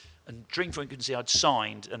 And Dream Frequency I'd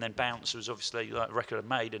signed, and then Bounce was obviously like a record I'd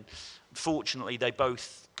made. And fortunately, they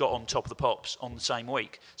both got on Top of the Pops on the same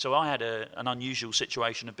week. So I had an unusual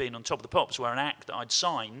situation of being on Top of the Pops, where an act that I'd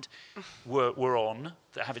signed were on,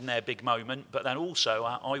 having their big moment, but then also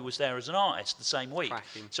I was there as an artist the same week.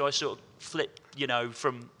 Cracking. So I sort of flipped,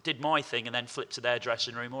 did my thing and then flipped to their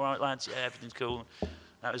dressing room. All right, lads, everything's cool.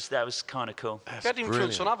 That was kind of cool. You had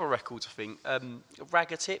influence on other records, I think.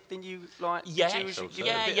 Raggatip, didn't you like?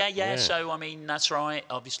 Yeah. So I mean, that's right.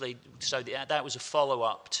 Obviously, so that was a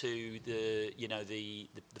follow-up to the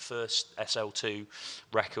first SL2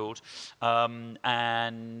 record,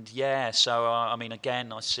 and so I mean,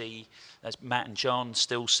 again, I see as Matt and John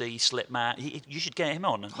still see Slip Matt. You should get him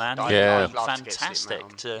on, man. I'd love fantastic to get Slip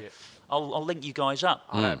Matt on. I'll link you guys up.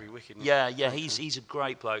 That'd be wicked. Yeah, he's a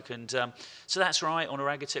great bloke, and so that's right. On a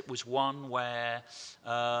Raggatip was one where,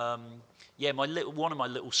 one of my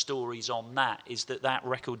little stories on that is that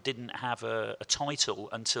record didn't have a title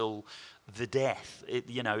until the death. It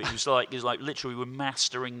was like literally we're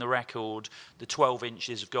mastering the record. The 12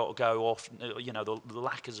 inches have got to go off. The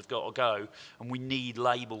lacquers have got to go, and we need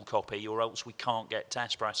label copy, or else we can't get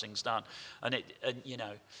test pressings done. And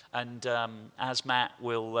as Matt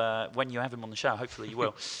will, when you have him on the show, hopefully you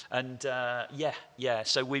will. And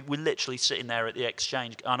so we're literally sitting there at the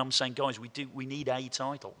exchange, and I'm saying, guys, we need a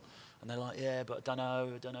title, and they're like, yeah, but I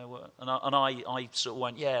don't know what. And I sort of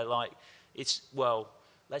went,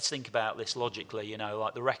 let's think about this logically,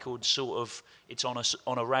 like the record sort of, it's on a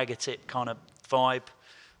Raggatip kind of vibe,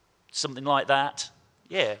 something like that.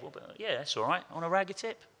 Yeah, that's all right. On a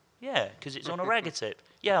Raggatip? Yeah, because it's on a Raggatip.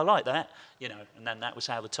 Yeah, I like that. And then that was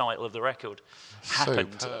how the title of the record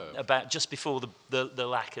happened, about just before the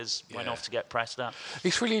lacquers went off to get pressed up.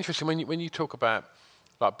 It's really interesting when you talk about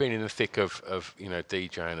like being in the thick of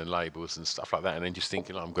DJing and labels and stuff like that, and then just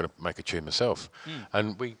thinking, I'm going to make a tune myself.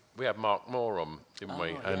 And we had Mark Moore on, didn't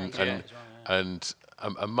we? And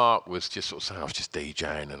Mark was just sort of saying, I was just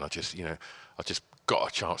DJing, and I just got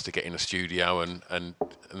a chance to get in the studio, and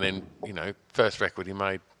then first record he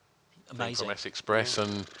made, amazing, from S Express,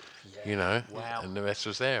 and and the rest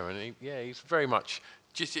was there, and he's very much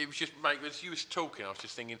just. It was just, mate, as you was talking, I was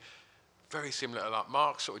just thinking, very similar to like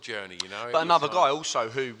Mark's sort of journey, But another guy also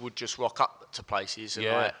who would just rock up to places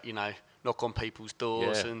and knock on people's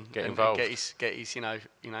doors and get involved, get his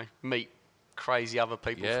meet crazy other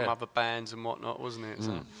people from other bands and whatnot, wasn't it?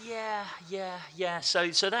 So. Yeah.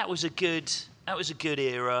 So that was a good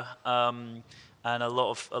era, and a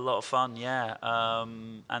lot of fun. Yeah,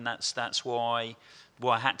 and that's why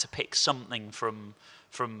I had to pick something from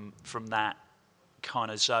that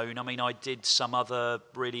kind of zone. I mean, I did some other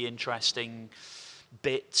really interesting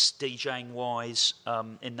bits DJing wise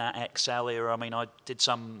in that XL era. I mean, I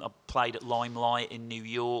played at Limelight in New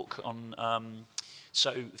York on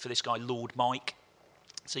so for this guy Lord Mike.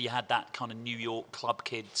 So you had that kind of New York club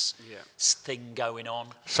kids thing going on.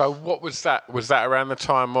 So what was that? Was that around the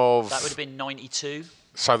time of? That would have been 92.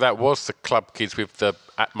 So that was the club kids with the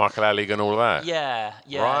Michael Allig and all that. Yeah.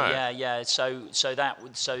 Right. So that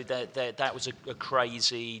was a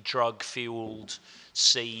crazy drug-fueled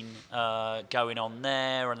scene going on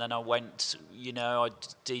there, and then I went. I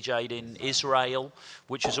DJ'd in Israel,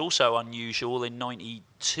 which was also unusual in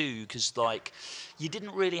 '92 because you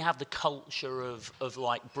didn't really have the culture of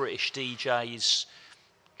like British DJs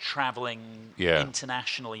travelling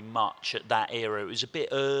internationally much at that era. It was a bit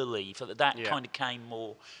early for that. Kind of came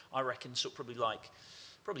more, I reckon, sort of probably like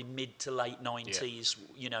probably mid to late 90s,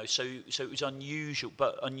 you know, so it was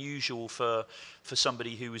unusual for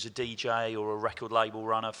somebody who was a DJ or a record label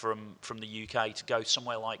runner from the UK to go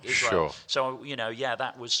somewhere like Israel. Sure. So, you know,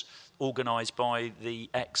 that was organised by the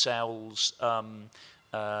XL's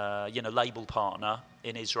label partner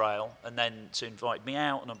in Israel, and then to invite me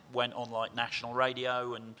out, and I went on like national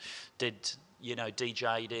radio and did, you know,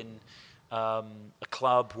 DJ'd in a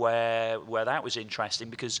club where that was interesting,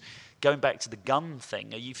 because going back to the gun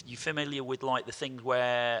thing, are you familiar with like the things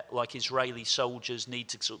where like Israeli soldiers need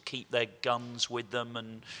to sort of keep their guns with them,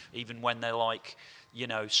 and even when they're like, you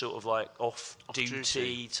know, sort of like off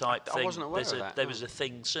duty type thing? I wasn't aware of that. There was a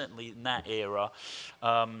thing certainly in that era.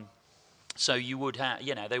 So you would have,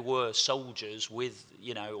 you know, there were soldiers with,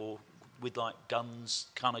 you know, or with like guns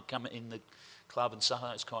kind of coming in the club and stuff.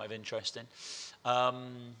 That was kind of interesting.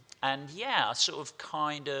 And yeah, I sort of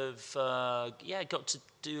kind of, got to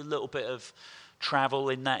do a little bit of travel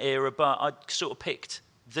in that era, but I sort of picked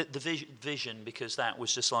the Vision because that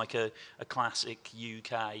was just like a classic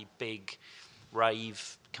UK big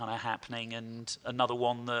rave kind of happening, and another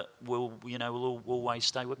one that will always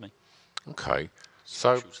stay with me. Okay.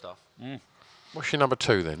 So, stuff. What's your number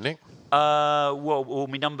 2 then, Nick? My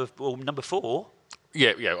number 4.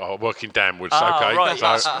 Yeah. Oh, working downwards. Oh, okay. right.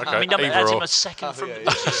 So, okay. My number, Either or. my second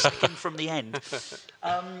from the end.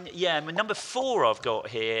 My number 4 I've got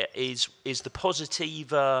here is the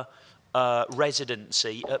Positiva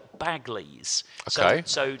residency at Bagley's. Okay.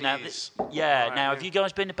 So now, have you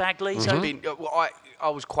guys been to Bagley's? Mm-hmm. I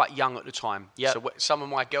was quite young at the time. Yep. So some of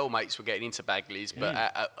my girl mates were getting into Bagley's,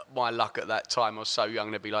 but my luck at that time, I was so young,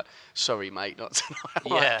 they'd be like, sorry, mate, not tonight.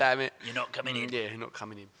 Like, damn it. You're not coming in. Yeah, you're not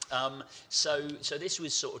coming in. So this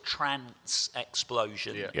was sort of trance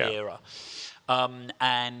explosion era.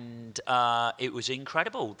 It was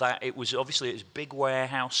incredible. It was big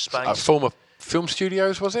warehouse space. A former film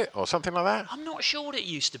studios, was it? Or something like that? I'm not sure what it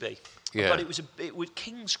used to be. Yeah. But it was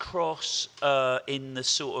King's Cross in the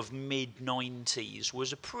sort of mid-90s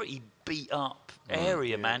was a pretty beat-up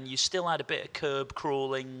area, man. You still had a bit of curb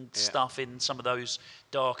crawling stuff in some of those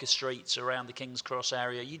darker streets around the King's Cross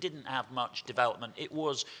area. You didn't have much development. It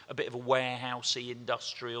was a bit of a warehousey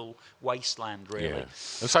industrial wasteland, really. Yeah.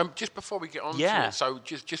 And so just before we get on to it, so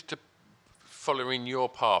just to follow in your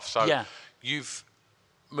path, so you've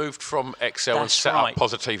moved from XL and set up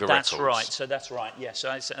Positiva Records. That's right. So that's right. Yeah.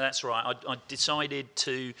 So that's right. I decided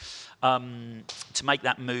to make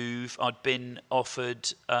that move. I'd been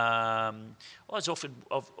offered. I was offered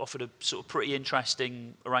a sort of pretty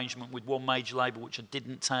interesting arrangement with one major label, which I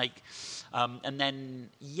didn't take. And then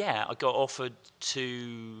I got offered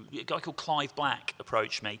to a guy called Clive Black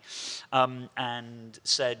approached me and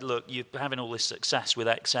said, "Look, you're having all this success with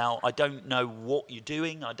XL. I don't know what you're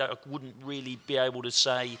doing. I wouldn't really be able to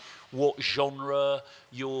say what genre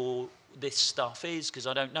this stuff is, because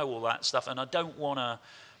I don't know all that stuff, and I don't want to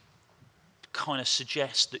kind of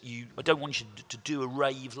suggest that I don't want you to do a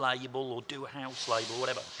rave label or do a house label or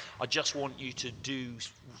whatever. I just want you to do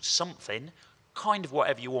something, kind of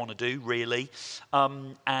whatever you want to do, really,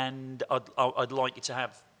 and I'd like you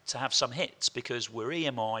to have some hits, because we're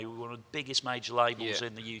EMI, we're one of the biggest major labels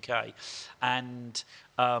in the UK, and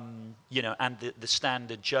and the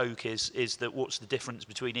standard joke is that what's the difference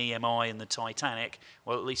between EMI and the Titanic?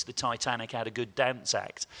 Well, at least the Titanic had a good dance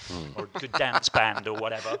act or a good dance band or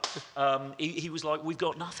whatever. He was like, we've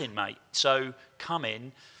got nothing, mate. So come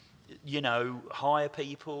in, hire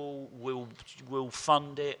people, we'll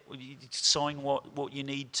fund it, sign what you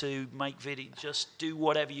need to, make video, just do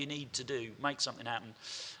whatever you need to do, make something happen,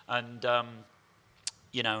 and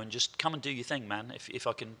and just come and do your thing, man. If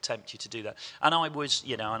I can tempt you to do that, and I was,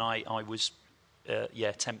 I was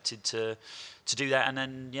tempted to do that, and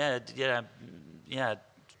then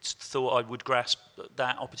thought I would grasp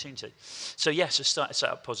that opportunity. So so set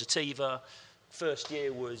up Positiva. First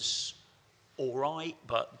year was all right,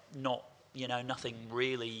 but not, nothing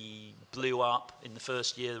really blew up in the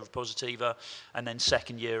first year of Positiva. And then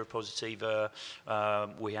second year of Positiva,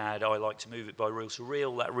 we had I Like to Move It by Reel to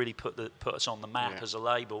Reel. That really put us on the map as a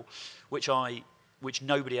label, which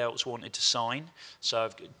nobody else wanted to sign. So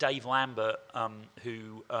I've got Dave Lambert,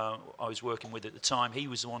 who I was working with at the time, he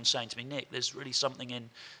was the one saying to me, "Nick, there's really something in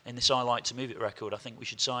this I Like to Move It record. I think we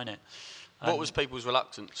should sign it." What was people's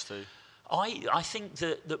reluctance to? I think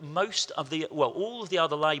that most of all of the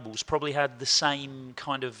other labels probably had the same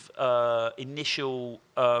kind of initial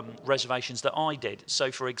reservations that I did. So,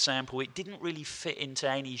 for example, it didn't really fit into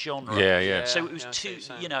any genre. Yeah. So it was too,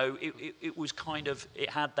 it was kind of, it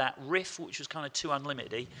had that riff which was kind of too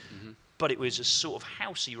unlimited, but it was a sort of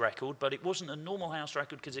housey record, but it wasn't a normal house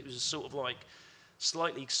record because it was a sort of like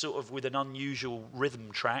slightly sort of with an unusual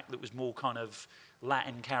rhythm track that was more kind of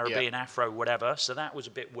Latin, Caribbean, Afro, whatever. So that was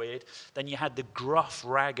a bit weird. Then you had the gruff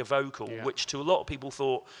ragga vocal, which to a lot of people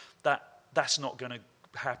thought that's not going to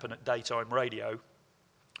happen at daytime radio.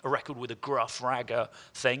 A record with a gruff ragga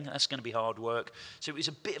thing, that's going to be hard work. So it was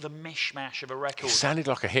a bit of a mishmash of a record. It sounded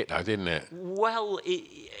like a hit, though, didn't it? Well,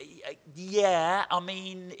 yeah. I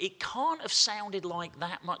mean, it can't have sounded like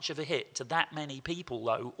that much of a hit to that many people,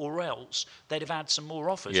 though, or else they'd have had some more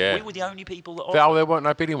offers. Yeah. We were the only people that offered. Oh, there weren't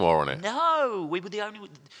no bidding war on it? No, we were the only...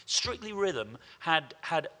 Strictly Rhythm had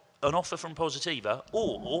an offer from Positiva,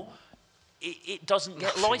 or... It doesn't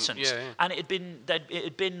get licensed, and it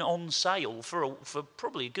had been on sale for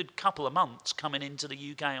probably a good couple of months coming into the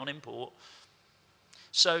UK on import.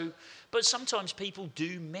 So, but sometimes people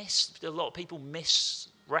do miss. A lot of people miss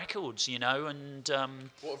records, you know. And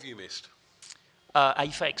what have you missed?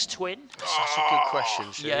 Aphex Twin. That's a good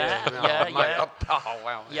question. Yeah. Oh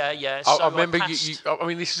wow. Yeah. I remember you. I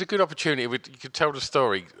mean, this is a good opportunity. You could tell the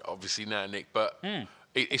story, obviously now, Nick, but.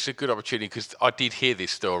 It's a good opportunity because I did hear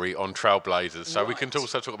this story on Trailblazers, so we can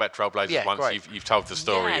also talk about Trailblazers once you've told the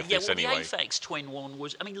story of this anyway. The Aphex Twin one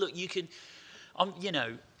was. I mean, look, you can,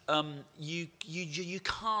 you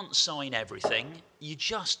can't sign everything. You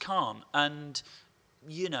just can't, and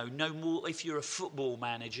no more. If you're a football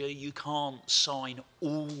manager, you can't sign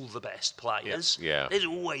all the best players. Yeah. There's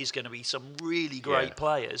always going to be some really great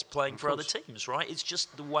players playing for other teams, right? It's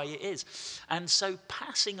just the way it is. And so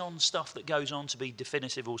passing on stuff that goes on to be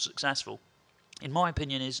definitive or successful, in my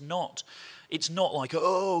opinion, is not. It's not like,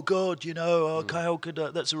 oh God, how could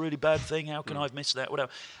that's a really bad thing? How can I have missed that?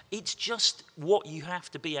 Whatever. It's just what you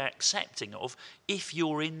have to be accepting of if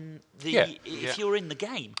you're in the you're in the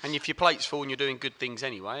game. And if your plate's full and you're doing good things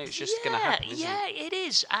anyway, it's just going to happen. Isn't it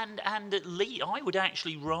is. And at least I would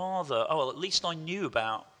actually rather. Oh, well, at least I knew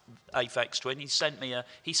about Aphex Twin. He sent me a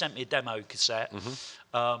demo cassette.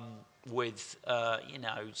 With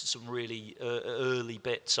some really early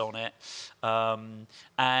bits on it,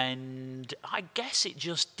 and I guess it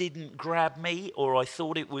just didn't grab me, or I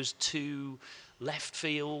thought it was too left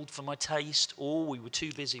field for my taste, or we were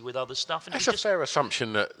too busy with other stuff. And that's a fair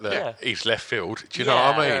assumption that he's left field. Do you know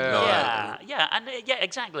what I mean?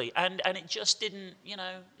 Exactly. And it just didn't,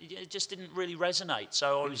 it just didn't really resonate.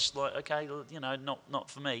 So I was like, okay, not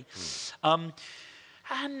for me.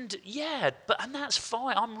 And that's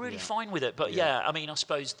fine. I'm really fine with it. But I mean, I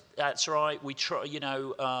suppose that's right. We try,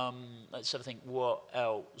 let's sort of think what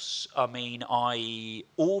else. I mean,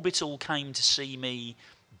 Orbital came to see me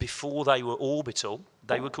before they were Orbital.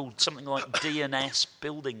 They were called something like DNS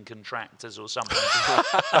Building Contractors or something.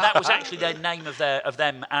 And that was actually their name of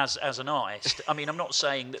them as an artist. I mean, I'm not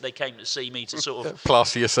saying that they came to see me to sort of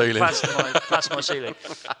plaster your ceiling. Plaster my ceiling.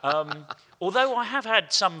 Although I have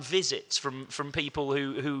had some visits from people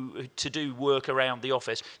who to do work around the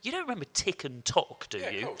office. You don't remember Tick and Tock, do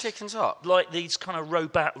you? Cool. Tick and Tock. Like these kind of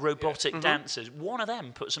robotic dancers. One of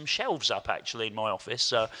them put some shelves up actually in my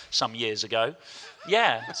office some years ago.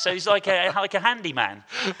 Yeah, so he's like a handyman.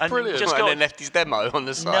 And brilliant. And then left his demo on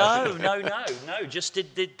the side. No. Just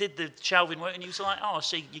did the shelving work, and he was like, "Oh, I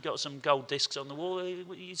see you got some gold discs on the wall.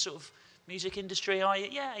 You sort of music industry, are you?"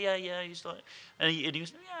 Yeah. He's like, and he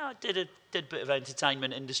was, I did a bit of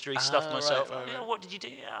entertainment industry stuff myself. Right. Yeah, what did you do?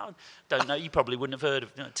 Yeah, I don't know. You probably wouldn't have heard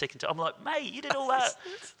of Tick and Tock. I'm like, mate, you did all that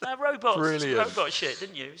robot shit,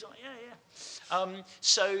 didn't you? He's like, yeah.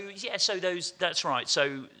 So those. That's right.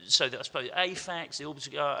 So I suppose Aphex, the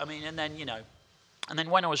Orbital. I mean, and then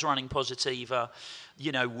when I was running Positiva,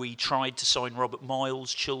 we tried to sign Robert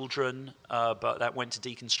Miles' Children, but that went to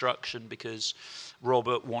deconstruction because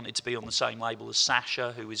Robert wanted to be on the same label as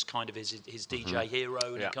Sasha, who is kind of his DJ hero,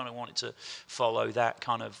 and he kind of wanted to follow that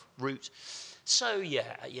kind of route. So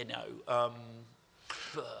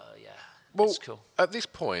well, cool. At this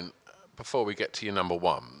point, before we get to your number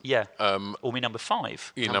one, or my number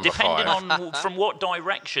five, depending on from what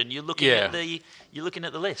direction you're looking at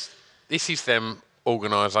the list. This is them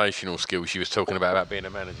organisational skills she was talking about being a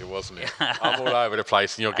manager, wasn't it? I'm all over the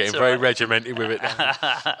place, and you're getting very regimented with it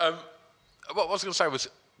now. What I was going to say was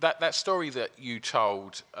that story that you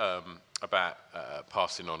told about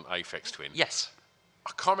passing on Aphex Twin. Yes.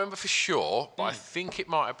 I can't remember for sure, but I think it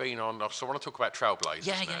might have been on. So I want to talk about Trailblazers.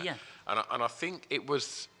 Yeah. And I think it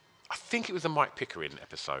was the Mike Pickering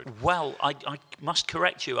episode. Well, I must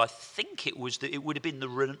correct you. I think it would have been the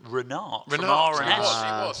Renard from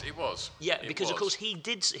R&S. It was. Yeah, because of course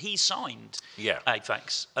he signed Yeah.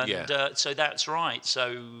 Aphex, and so that's right.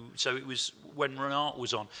 So it was when Renard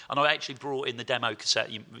was on, and I actually brought in the demo cassette.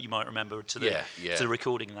 You might remember to the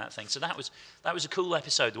recording of that thing. So that was a cool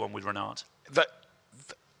episode, the one with Renard.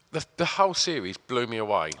 the whole series blew me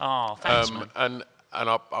away. Oh, thanks, man. And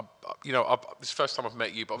I you know, this is the first time I've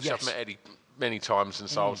met you, but obviously I've met Eddie many times, and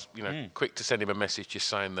so I was, you know, quick to send him a message just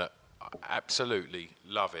saying that I absolutely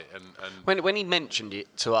love it. And when he mentioned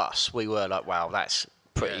it to us, we were like, wow, that's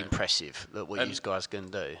pretty impressive that what you guys can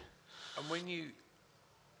do. And when you,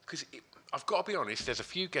 because I've got to be honest, there's a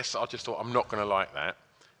few guests that I just thought I'm not going to like that.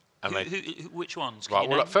 And which ones? Right.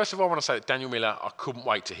 Well, first of all, I want to say that Daniel Miller, I couldn't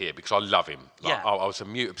wait to hear because I love him. Like, I was a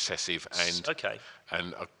mute obsessive,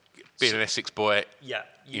 and being an Essex boy. Yeah,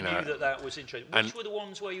 you knew that was interesting. Which were the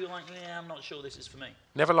ones where you were like, yeah, I'm not sure this is for me?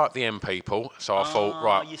 Never liked the M people, so I thought,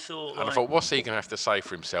 right. You thought, and I thought, what's he going to have to say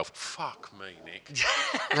for himself? Fuck me, Nick.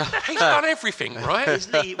 He's done everything, right?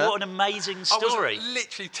 Isn't he? What an amazing story. I was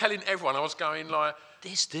literally telling everyone, I was going like,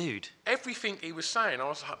 this dude. Everything he was saying, I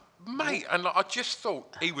was like, mate, and like, I just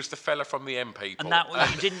thought he was the fella from the M people. And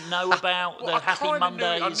that you didn't know about the Happy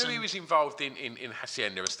Mondays? I knew he was involved in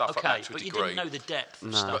Hacienda and stuff like that to a degree. But you didn't know the depth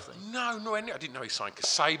of stuff. No, I didn't know he signed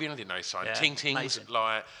Kasabian, I didn't know he signed Ting Tings,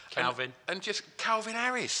 like Calvin. And just Calvin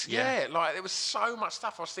Harris. Yeah, like there was so much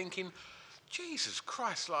stuff. I was thinking, Jesus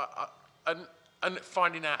Christ, like, and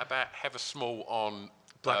finding out about Heather Small on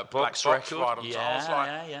Black Box Record. Right on I was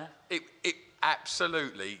like, it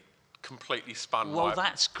absolutely completely spun. Well,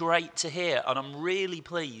 that's great to hear, and I'm really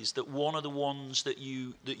pleased that one of the ones that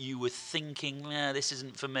you were thinking, this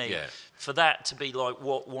isn't for me. Yeah. For that to be like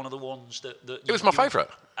one of the ones that it was my favourite.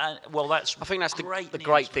 Well, I think that's the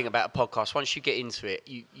great thing about a podcast. Once you get into it,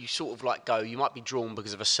 you sort of like go. You might be drawn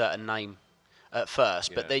because of a certain name at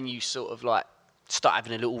first, but then you sort of like start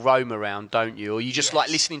having a little roam around, don't you? Or you just like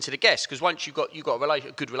listening to the guests, because once you've got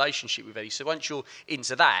a good relationship with Eddie, so once you're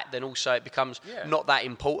into that, then also it becomes not that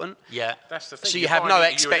important. Yeah, that's the thing. So you have no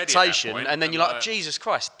expectation, and then you're like, Jesus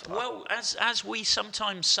Christ. Well, as we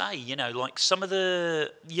sometimes say, you know, like some of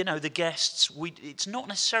the, you know, the guests, it's not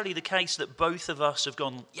necessarily the case that both of us have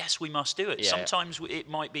gone, yes, we must do it. Yeah. Sometimes it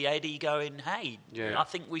might be Eddie going, hey, I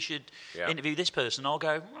think we should interview this person. I'll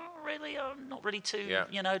go, really, I'm not really too,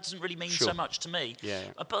 you know, it doesn't really mean so much to me. Yeah.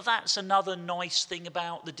 But that's another nice thing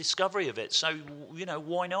about the discovery of it. So, you know,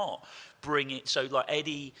 why not bring it? So, like,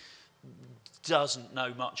 Eddie doesn't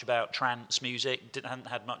know much about trance music, hadn't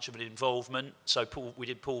had much of an involvement. So we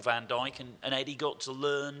did Paul van Dyk, and Eddie got to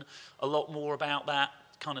learn a lot more about that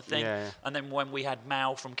kind of thing. Yeah. And then when we had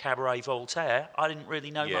Mal from Cabaret Voltaire, I didn't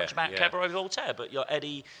really know much about Cabaret Voltaire, but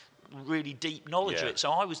Eddie really deep knowledge of it,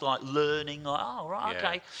 so I was like learning, like, oh right,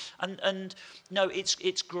 okay, and no,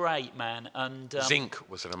 it's great, man. And Zinc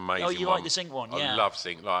was an amazing. Oh, you one. Like the Zinc one? I love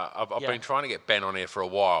Zinc. Like I've been trying to get Ben on here for a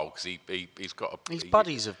while because he's got he's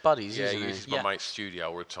buddies of buddies. Yeah, isn't he he? uses my mate's studio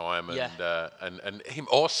all the time, and him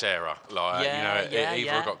or Sarah, like either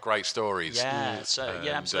have got great stories. Yeah, so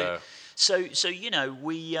absolutely. So you know,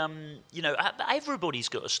 we you know, everybody's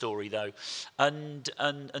got a story though, and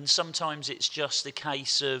sometimes it's just a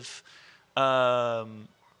case of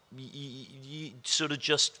you sort of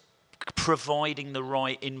just providing the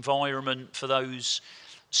right environment for those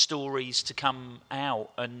stories to come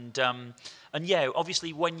out, and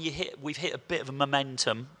obviously when we've hit a bit of a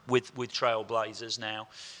momentum with Trailblazers now,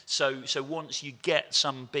 so once you get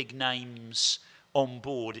some big names on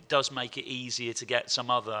board, it does make it easier to get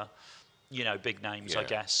some other, you know, big names, I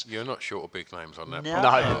guess. You're not short of big names on that.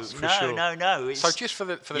 No, for sure. No. So just for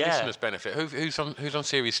the listeners' benefit, who's on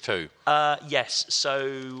series 2? Yes.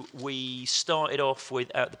 So we started off with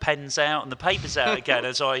the pen's out and the paper's out again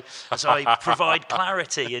as I provide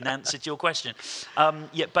clarity in answer to your question.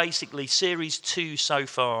 Basically, series 2 so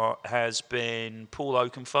far has been Paul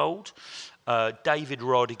Oakenfold, David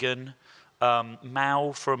Rodigan,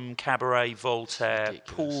 Mal from Cabaret Voltaire,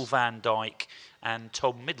 Paul van Dyk, and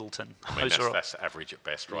Tom Middleton. I mean, that's average at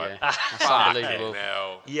best, right? Yeah. That's unbelievable.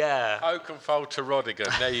 Yeah. Oakenfold to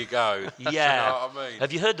Rodigan, there you go. Yeah. Do you know what I mean?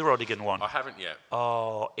 Have you heard the Rodigan one? I haven't yet.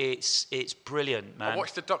 Oh, it's brilliant, man. I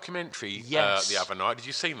watched the documentary the other night. Did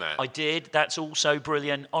you see that? I did. That's also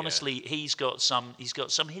brilliant. Honestly, he's got some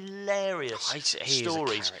hilarious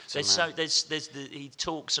stories. He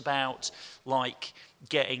talks about like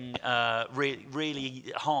getting really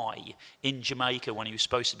high in Jamaica when he was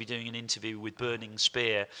supposed to be doing an interview with Burning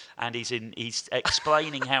Spear, and he's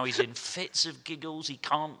explaining how he's in fits of giggles. He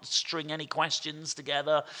can't string any questions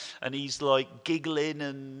together, and he's like giggling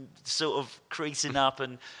and sort of creasing up,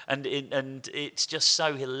 and it's just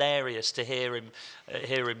so hilarious to hear him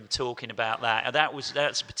talking about that. And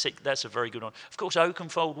that's a very good one. Of course,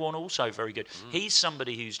 Oakenfold one also very good. He's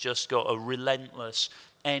somebody who's just got a relentless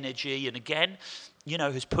energy, and again, you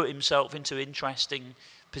know, has put himself into interesting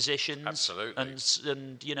positions. Absolutely.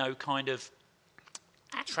 And you know, kind of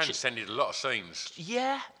transcended a lot of scenes.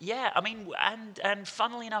 Yeah. I mean, and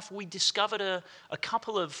funnily enough, we discovered a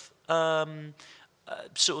couple of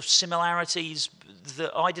sort of similarities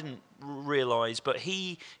that I didn't realise, but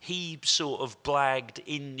he sort of blagged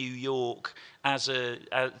in New York as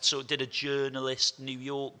sort of did a journalist New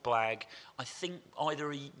York blag. I think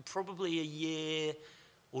probably a year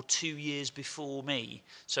or 2 years before me.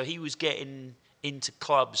 So he was getting into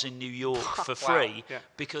clubs in New York for free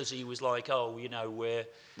because he was like, we're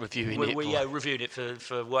reviewing it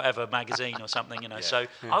for whatever magazine or something, So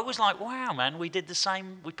I was like, wow, man, we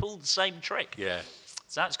pulled the same trick. Yeah.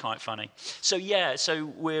 So that's quite funny. So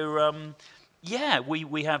we're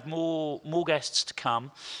we have more guests to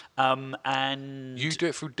come, and you do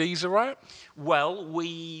it through Deezer, right? Well,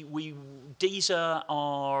 Deezer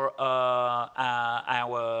are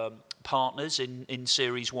our partners in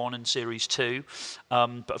Series 1 and Series 2,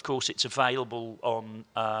 but of course it's available on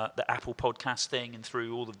the Apple podcast thing and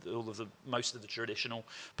through all of the most of the traditional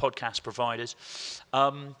podcast providers.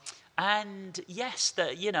 And yes,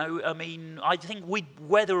 I think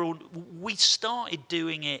we started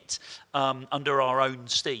doing it under our own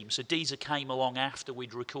steam. So Deezer came along after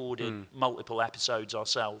we'd recorded multiple episodes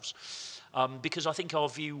ourselves. Because I think our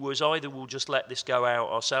view was either we'll just let this go out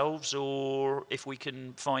ourselves, or if we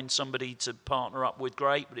can find somebody to partner up with,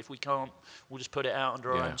 great. But if we can't, we'll just put it out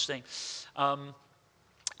under our own steam.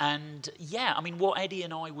 What Eddie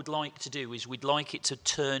and I would like to do is we'd like it to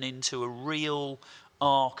turn into a real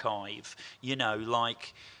archive. We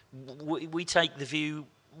take the view,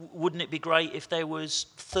 wouldn't it be great if there was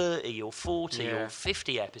 30 or 40 or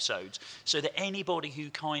 50 episodes, so that anybody who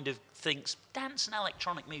kind of thinks dance and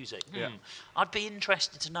electronic music, I'd be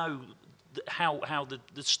interested to know how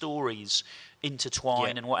the stories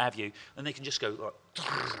intertwine and what have you, and they can just go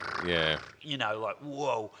like,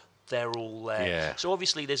 whoa, they're all there. Yeah. So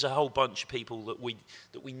obviously there's a whole bunch of people that we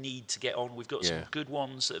need to get on. We've got some good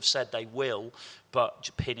ones that have said they will, but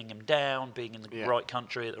pinning them down, being in the right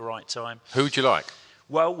country at the right time. Who would you like?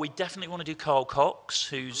 Well, we definitely want to do Carl Cox,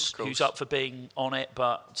 who's up for being on it,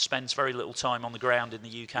 but spends very little time on the ground in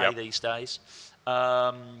the UK these days.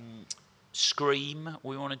 Scream,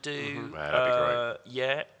 we want to do. That'd be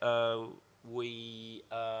great.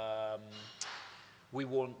 We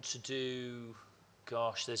want to do.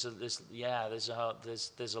 Gosh, there's a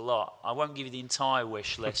lot. I won't give you the entire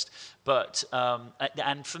wish list, but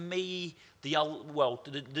and for me,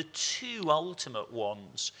 the two ultimate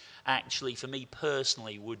ones, actually, for me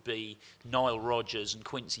personally, would be Nile Rodgers and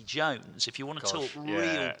Quincy Jones. If you want to talk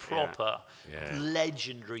real proper,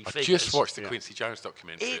 legendary figures. I just watched the Quincy Jones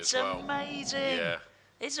documentary. It's as well. amazing. Yeah.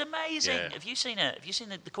 It's amazing. Yeah. Have you seen it? Have you seen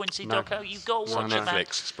the Quincy doco? You've got to watch it, man.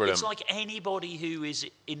 It's brilliant. It's like anybody who is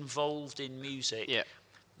involved in music. Yeah.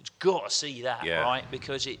 It's got to see that, right?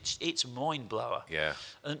 Because it's mind blower. Yeah.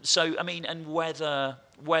 And so and whether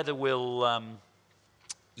we'll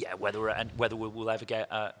whether we'll ever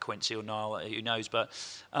get Quincy or Niall, who knows? But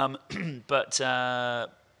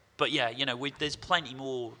there's plenty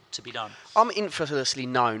more to be done. I'm infamously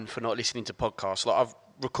known for not listening to podcasts. Like I've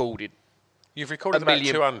recorded. You've recorded about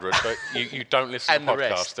 200, but you don't listen to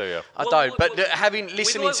podcasts, do you? I don't. But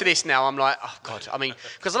listening to this now, I'm like, oh God. I mean,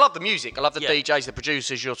 because I love the music, I love the DJs, the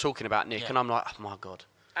producers you're talking about, Nick, and I'm like, oh my God.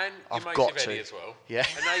 And I've your got mate to as well. Yeah.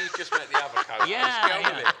 And now you've just met the other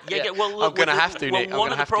co-host. Well, look, I'm going to have to, Nick.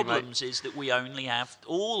 One of the problems is that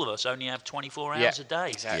all of us only have 24 hours a day.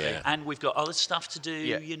 Exactly. Yeah. And we've got other stuff to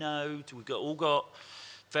do, we've all got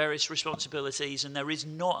various responsibilities, and there is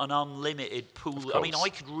not an unlimited pool. I mean, I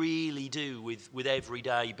could really do with every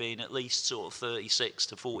day being at least sort of 36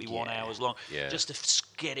 to 41 hours long, just to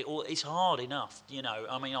get it all. It's hard enough,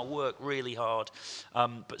 I mean, I work really hard,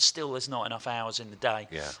 but still there's not enough hours in the day.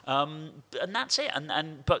 Yeah. And that's it.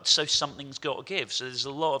 But so something's got to give. So there's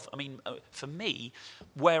a lot of, for me,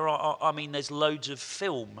 where there's loads of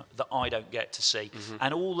film that I don't get to see,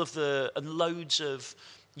 and loads of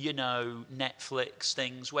Netflix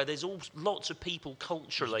things where there's lots of people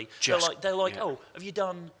culturally. They're like, oh, have you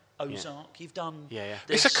done Ozark? You've done. Yeah.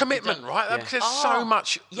 It's a commitment, right? Because there's so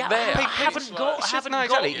much there. I haven't got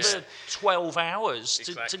the 12 hours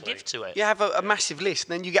to give to it. You have a massive list,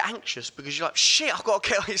 and then you get anxious because you're like, shit, I've got to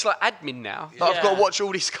get. It's like admin now. Like, I've got to watch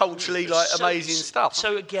all this culturally amazing stuff.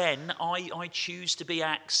 So again, I choose to be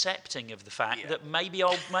accepting of the fact that maybe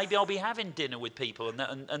I'll be having dinner with people,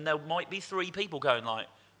 and there might be 3 people going like.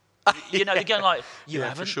 They're going like, you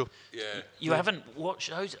haven't, for sure. You haven't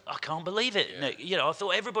watched those. I can't believe it. Nick. I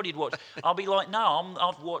thought everybody'd watch. I'll be like, no,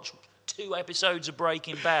 I've watched 2 episodes of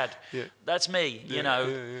Breaking Bad. That's me.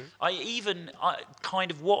 I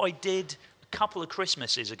kind of what I did couple of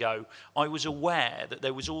Christmases ago, I was aware that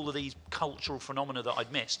there was all of these cultural phenomena that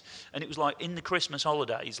I'd missed. And it was like in the Christmas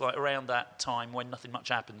holidays, like around that time when nothing much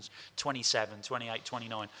happens, 27, 28,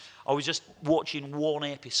 29, I was just watching one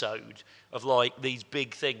episode of like these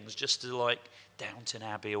big things just to like Downton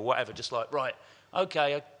Abbey or whatever, just like, right,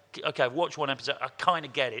 okay, watch one episode. I kind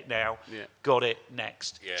of get it now. Yeah. Got it,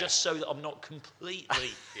 next. Yeah. Just so that I'm not completely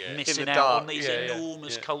missing out on these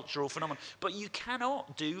enormous cultural phenomena. But you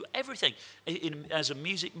cannot do everything. As a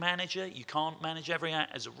music manager, you can't manage every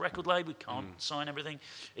act. As a record label, you can't sign everything.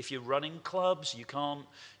 If you're running clubs, you can't,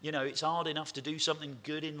 it's hard enough to do something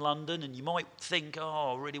good in London, and you might think,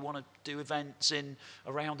 I really want to do events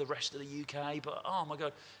around the rest of the UK, but oh my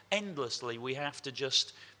God, endlessly we have to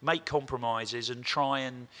just make compromises and try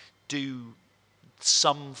and do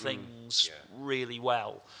some things really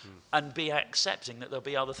well and be accepting that there'll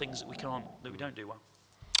be other things that we don't do well.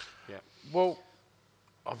 Yeah. Well,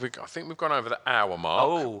 I think we've gone over the hour mark.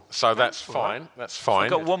 Oh, so that's fine. That's fine.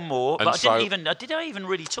 I've got one more, and but did I even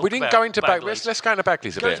really talk about? We didn't go into Bagley's. Let's go into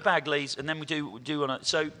Bagley's a bit. Go to Bagley's, and then we do on it.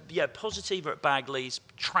 So yeah, Positiva at Bagley's,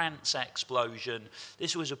 trance explosion.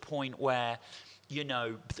 This was a point where,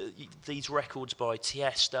 these records by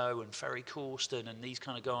Tiesto and Ferry Corsten and these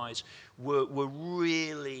kind of guys were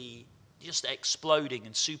really just exploding,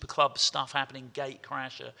 and Super Club stuff happening,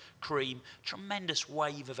 Gatecrasher, Cream, tremendous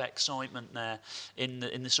wave of excitement there in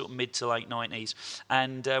the sort of mid to late 90s,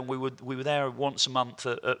 and we were there once a month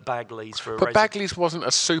at Bagley's for. But Bagley's wasn't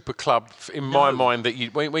a Super Club in my mind. That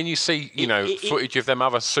when you see footage of them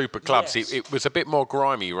other Super Clubs, yes. it was a bit more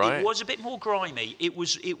grimy, right? It was a bit more grimy. It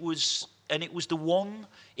was. And it was the one.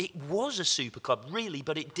 It was a super club, really,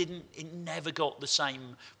 but it didn't. It never got the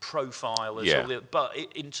same profile as all the. But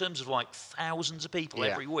in terms of like thousands of people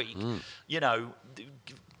every week,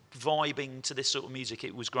 vibing to this sort of music,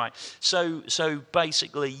 it was great. So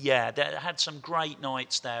basically, they had some great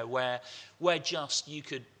nights there where just you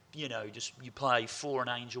could, you play For an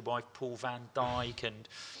Angel by Paul van Dyk and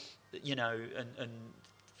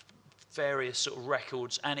various sort of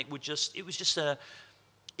records, and it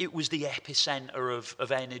was the epicenter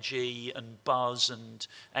of energy and buzz and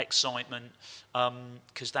excitement,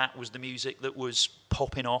 because that was the music that was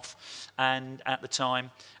popping off and at the time.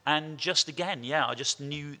 And just again, I just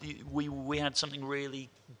knew we had something really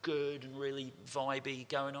good and really vibey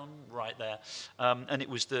going on right there. And it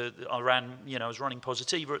was I was running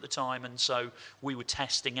Positiva at the time, and so we were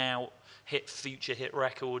testing out future hit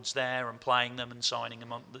records there and playing them and signing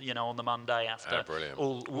them on the Monday after. Brilliant.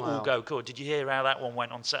 All go, cool. Did you hear how that one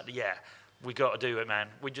went on Saturday? Yeah, we got to do it, man.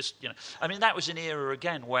 We just, I mean, that was an era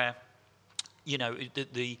again where,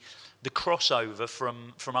 the crossover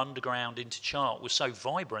from underground into chart was so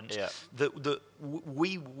vibrant that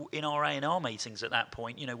we in our A&R meetings at that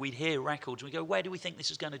point, we'd hear records and we go, where do we think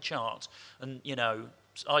this is going to chart? And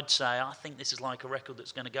I'd say, I think this is like a record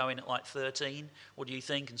that's going to go in at like 13. What do you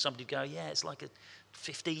think? And somebody'd go, yeah, it's like a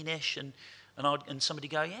 15-ish. And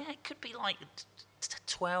somebody'd go, yeah, it could be like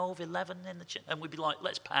 12, 11 and we'd be like,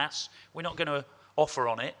 let's pass. We're not going to offer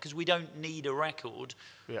on it because we don't need a record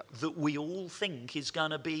that we all think is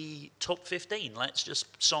going to be top 15. Let's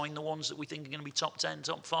just sign the ones that we think are going to be top 10,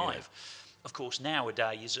 top 5. Yeah. Of course,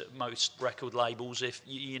 nowadays at most record labels, if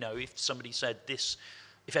somebody said this,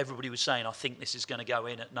 if everybody was saying, I think this is going to go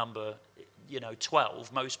in at number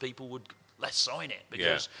 12, most people would, let's sign it,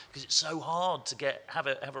 because it's so hard to have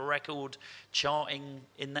a record charting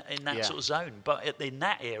in that sort of zone. But in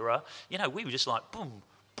that era, we were just like boom,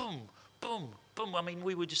 boom, boom, boom. I mean,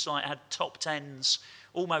 we were just like had top 10s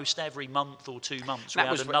almost every month or 2 months. We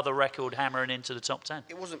had another record hammering into the top 10.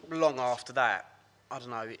 It wasn't long after that. I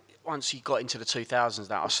don't know. Once you got into the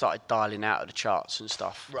 2000s, I started dialing out of the charts and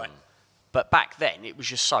stuff. Right. But back then, it was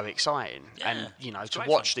just so exciting. And, to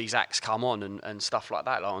watch these acts come on and stuff like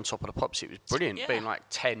that, like on Top of the Pops, it was brilliant. Yeah. Being like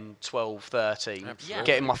 10, 12, 13,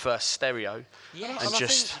 getting my first stereo and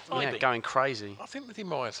just going crazy. I think the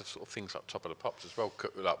demise of sort of things like Top of the Pops as well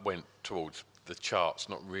went towards the charts,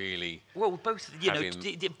 not really. Well, both, I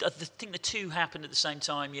think the two happened at the same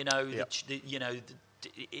time,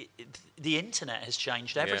 the internet has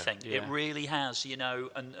changed everything. It really has,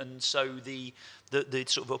 and so the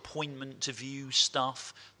sort of appointment to view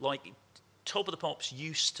stuff, like Top of the Pops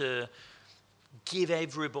used to give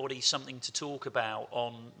everybody something to talk about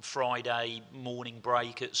on Friday morning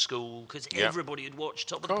break at school, because everybody had watched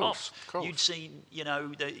Top of the Pops. You'd seen,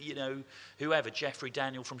 whoever, Jeffrey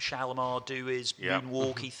Daniel from Shalimar do his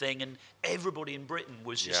moonwalky thing, and everybody in Britain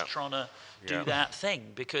was just trying to do that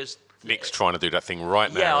thing, because Nick's trying to do that thing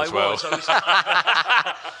right now as well.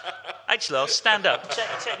 Actually, I'll stand up.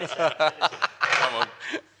 Check this out. Come on.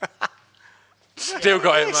 Still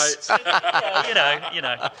got it, mate. Yeah, you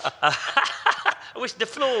know. I wish the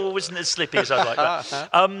floor wasn't as slippy as I'd like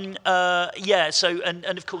that. So, and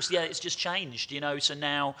of course, it's just changed, so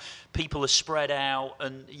now people are spread out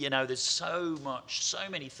and, there's so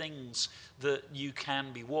many things that you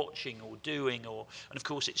can be watching or doing, and of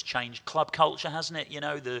course it's changed club culture, hasn't it?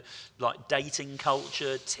 The dating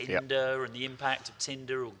culture, Tinder, and the impact of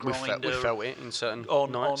Tinder or Grindr. We felt it in certain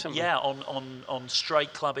nights. On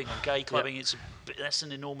straight clubbing, on gay clubbing, that's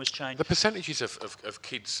an enormous change. The percentages of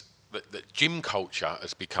kids that gym culture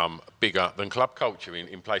has become bigger than club culture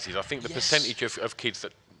in places. I think the percentage of kids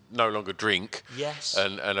that no longer drink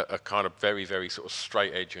and are kind of very, very sort of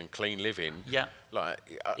straight edge and clean living. Yeah.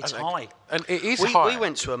 It's high. And it is high. We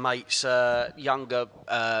went to a mate's younger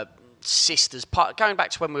sister's going back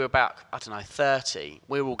to when we were about 30.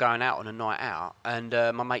 We were all going out on a night out, and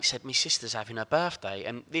my mate said my sister's having her birthday,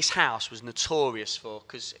 and this house was notorious for,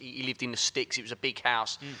 because he lived in the sticks, it was a big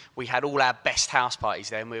house. We had all our best house parties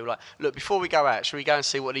there, and we were like, look, before we go out, should we go and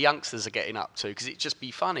see what the youngsters are getting up to, because it'd just be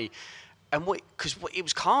funny. And because it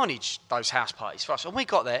was carnage, those house parties for us. And we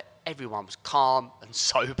got there, everyone was calm and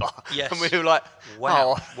sober. Yes. And we were like,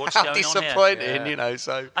 wow, what's how going disappointing, on here?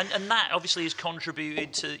 so. And that obviously has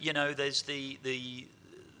contributed to, there's the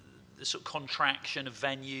sort of contraction of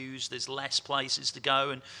venues, there's less places to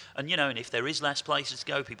go, and if there is less places to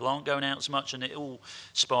go, people aren't going out as much, and it all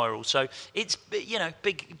spirals. So it's,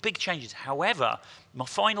 big changes. However, my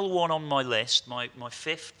final one on my list, my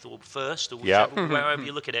fifth or first or whichever, wherever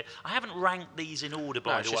you look at it, I haven't ranked these in order,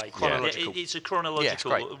 by the way. Chronological. It's a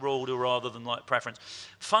chronological order rather than preference.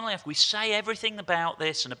 Funnily enough, we say everything about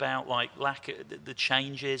this and about lack of the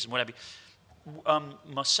changes and whatever.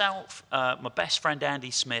 Myself, my best friend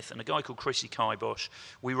Andy Smith, and a guy called Chrissy Kybosh,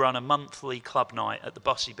 we run a monthly club night at the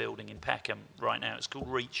Bussey Building in Peckham right now. It's called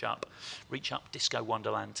Reach Up Disco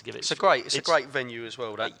Wonderland, to give it. It's a great venue as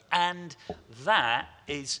well, that. And that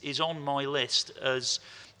is on my list as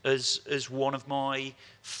one of my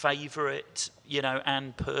favourite,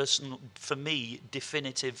 and personal, for me,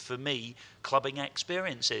 definitive for me, clubbing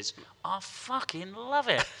experiences. I fucking love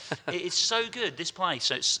it. It is so good, this place.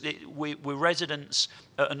 So we're residents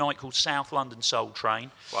at a night called South London Soul Train.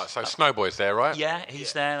 Right, so Snowboy's there, right? Yeah,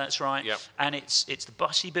 he's there, that's right. Yep. And it's the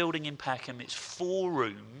Bussey Building in Peckham. It's 4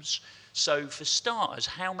 rooms. So for starters,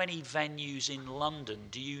 how many venues in London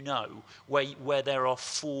do you know where there are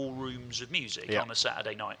 4 rooms of music on a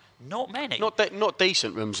Saturday night? Not many. Not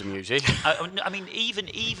decent rooms of music. I mean, even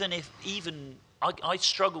if I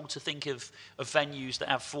struggle to think of venues that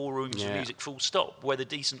have 4 rooms of music, full stop, whether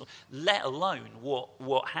decent, let alone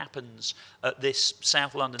what happens at this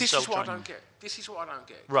South London Soul Train. This is what I don't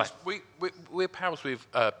get. Right. We're pals with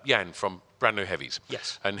Jan from Brand New Heavies.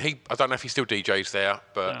 Yes. And I don't know if he still DJs there,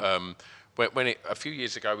 but a few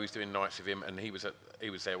years ago we was doing nights with him, and he was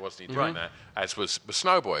there, wasn't he, doing that, as was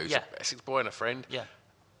Snowboy, who's an Essex boy and a friend. Yeah.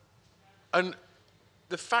 And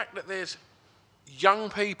the fact that there's young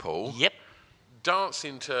people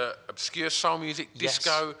dancing to obscure soul music,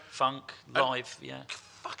 disco, funk, live,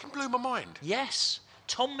 fucking blew my mind. Yes.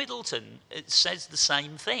 Tom Middleton says the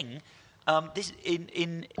same thing. This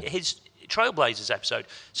in his Trailblazers episode.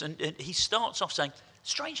 So he starts off saying,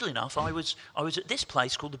 strangely enough, I was at this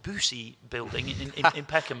place called the Bussey Building in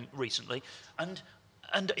Peckham recently, and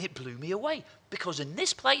it blew me away, because in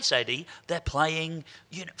this place, Eddie, they're playing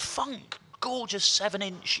funk, gorgeous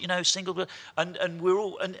 7-inch single, and we're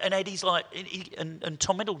all and Eddie's like, and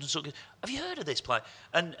Tom Middleton sort of goes, have you heard of this play?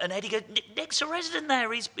 And Eddie goes, Nick's a resident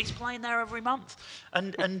there, he's playing there every month,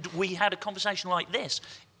 and we had a conversation like this.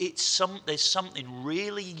 There's something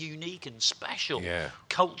really unique and special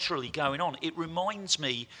culturally going on. It reminds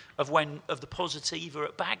me of the Positiva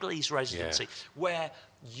at Bagley's residency, where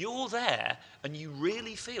you're there and you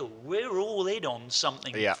really feel we're all in on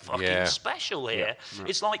something fucking special here. Yeah.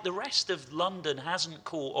 It's like the rest of London hasn't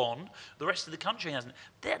caught on, the rest of the country hasn't.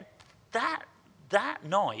 That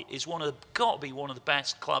night is got to be one of the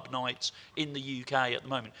best club nights in the UK at the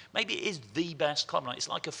moment. Maybe it is the best club night. It's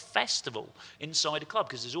like a festival inside a club,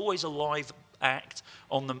 because there's always a live act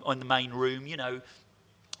on the main room,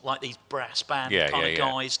 like these brass band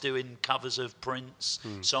guys doing covers of Prince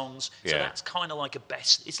songs. So that's kind of like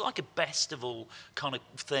it's like a festival kind of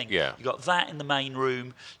thing. Yeah. You've got that in the main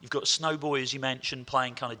room. You've got Snowboy, as you mentioned,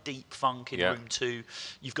 playing kind of deep funk in room 2.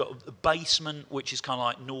 You've got a basement, which is kind of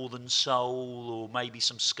like Northern Soul or maybe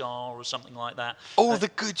some ska or something like that. All the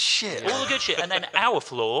good shit. All the good shit. And then our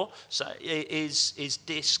floor is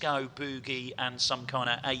disco, boogie, and some kind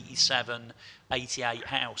of 87 88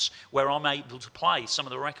 house, where I'm able to play some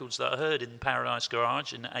of the records that I heard in Paradise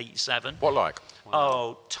Garage in 87. What like?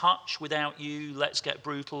 Oh, Touch, Without You, Let's Get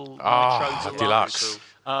Brutal, Ah, Nitro Deluxe.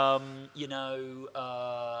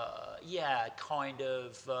 Kind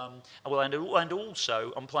of. And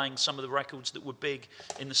also I'm playing some of the records that were big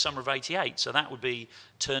in the summer of '88. So that would be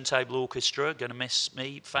Turntable Orchestra, Gonna Miss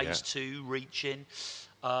Me, Phase 2, Reaching,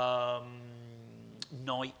 Night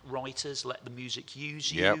Writers, Let the Music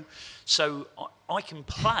Use You. Yep. So I can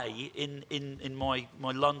play in my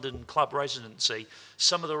London club residency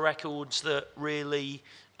some of the records that really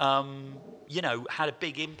had a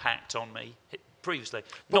big impact on me previously.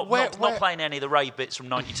 Not playing any of the rave bits from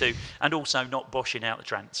 '92, and also not boshing out the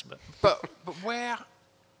trance. But where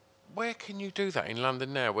can you do that in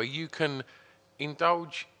London now, where you can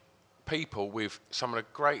indulge people with some of the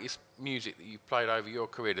greatest music that you've played over your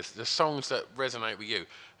career, the songs that resonate with you,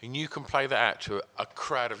 and you can play that out to a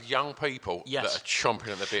crowd of young people that are chomping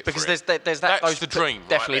at the bit because for it. there's that. That's the dream,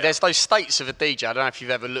 definitely. Right, there's those states of a DJ. I don't know if you've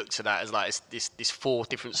ever looked at that as like this 4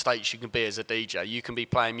 different states you can be as a DJ. You can be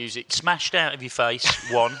playing music smashed out of your face,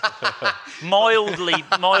 one, mildly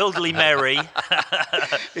merry.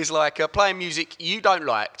 It's like playing music you don't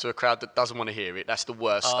like to a crowd that doesn't want to hear it. That's the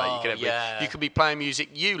worst state you can ever be. You can be playing music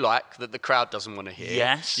you like that the crowd doesn't want to hear.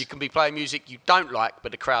 Yes. You can be playing music you don't like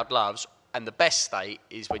but the crowd loves. And the best state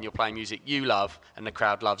is when you're playing music you love and the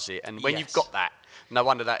crowd loves it. And when you've got that, no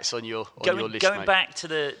wonder that's on your list. Going mate. back to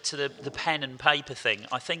the pen and paper thing,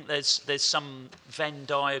 I think there's some Venn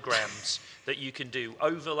diagrams that you can do,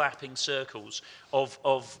 overlapping circles of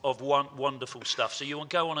wonderful stuff. So you will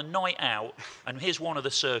go on a night out, and here's one of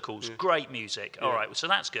the circles. Great music. All right, so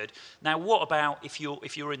that's good. Now, what about if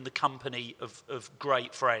you're in the company of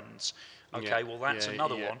great friends? Okay, well that's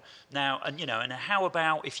another one. Now, and how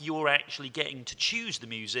about if you're actually getting to choose the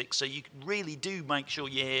music, so you really do make sure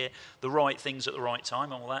you hear the right things at the right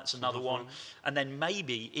time? Well, that's another one. And then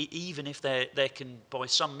maybe even if there can, by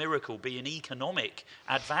some miracle, be an economic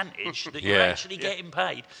advantage that you're actually getting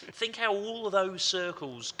paid. Think how all of those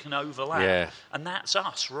circles can overlap, and that's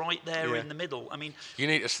us right there in the middle. I mean, you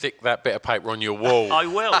need to stick that bit of paper on your wall. I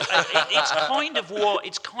will. It's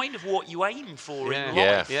kind of what you aim for in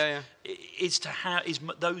life. Is to have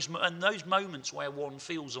those moments where one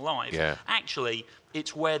feels alive. Actually,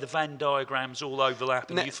 it's where the Venn diagrams all overlap,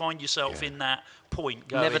 and you find yourself in that point.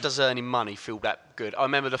 Going, never does earning money feel that good. I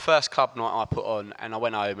remember the first club night I put on, and I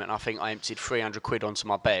went home, and I think I emptied 300 quid onto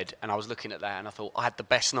my bed, and I was looking at that, and I thought I had the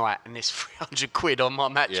best night, and this 300 quid on my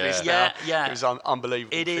mattress now. It was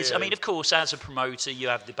unbelievable. It is. I mean, of course, as a promoter, you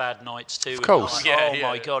have the bad nights too. Of course.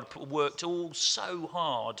 My God, worked all so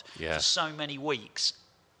hard for so many weeks.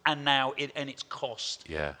 And now it's cost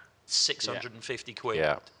 650 quid.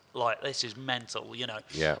 Yeah. Like, this is mental,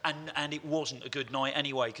 Yeah. And it wasn't a good night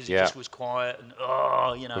anyway, because it just was quiet and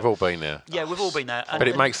We've all been there. Yeah, we've all been there. But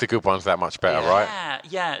it makes the good ones that much better, right?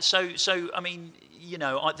 Yeah. So I mean,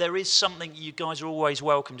 there is something. You guys are always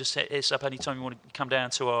welcome. Just hit us up anytime you want to come down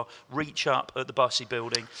to our Reach Up at the Bussey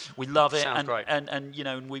Building. We love it. Sounds great. And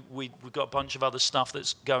we've got a bunch of other stuff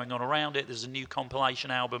that's going on around it. There's a new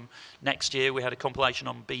compilation album next year. We had a compilation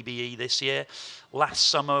on BBE this year. Last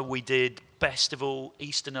summer we did Bestival,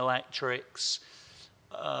 Eastern Electrics,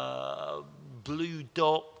 Blue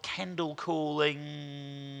Dot, Kendall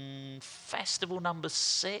Calling, Festival number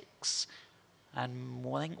 6. And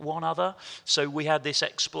I think one other. So we had this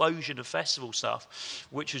explosion of festival stuff,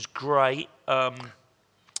 which was great,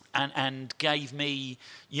 and gave me,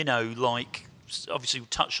 obviously we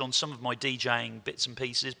touched on some of my DJing bits and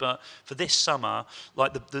pieces, but for this summer,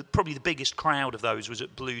 like probably the biggest crowd of those was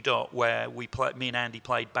at Blue Dot, where me and Andy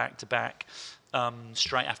played back to back.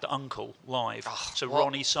 Straight after Uncle live.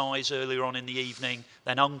 Ronnie Size earlier on in the evening,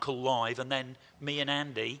 then Uncle live, and then me and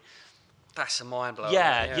Andy. That's a mind blower.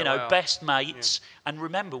 Yeah, best mates. Yeah. And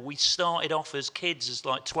remember, we started off as kids, as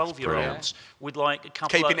like 12-year-olds, with like a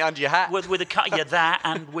couple keeping it under your hat. With a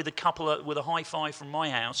and with a high five from my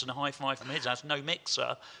house and a high five from his house, no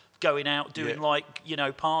mixer, going out doing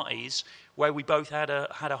parties where we both had a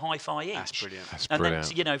hi-fi each. That's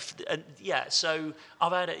brilliant. Then, so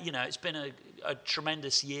I've had it's been a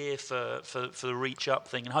tremendous year for the Reach Up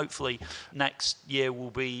thing, and hopefully next year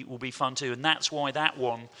will be fun too. And that's why that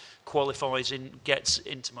one qualifies gets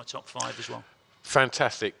into my top 5 as well.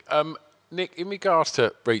 Fantastic. Nick, in regards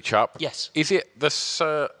to Reach Up, yes, is it a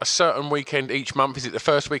certain weekend each month? Is it the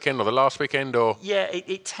first weekend or the last weekend? Or yeah,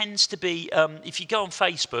 it tends to be. If you go on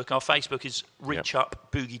Facebook, our Facebook is Reach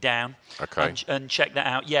Up Boogie Down. Okay. And check that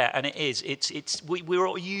out. Yeah, and it is.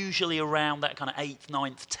 We're usually around that kind of 8th,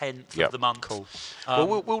 9th, 10th of the month. Cool.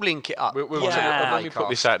 Well, we'll link it up. when we put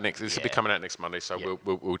this out next, this will be coming out next Monday, so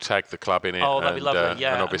we'll tag the club in it. Oh, that'd be lovely.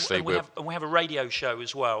 Yeah, and obviously we have a radio show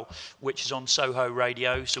as well, which is on Soho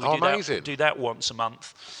Radio. So we do that once a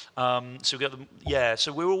month. So we got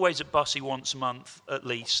so we're always at Bussey once a month at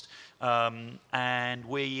least. And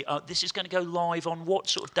this is going to go live on what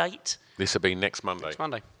sort of date? This will be next Monday. Next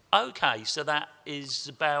Monday. Okay, so that is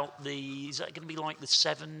about is that going to be like the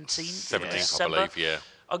 17th? 17th, I believe, yeah.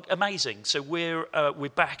 Amazing. So we're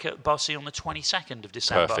back at Bussey on the 22nd of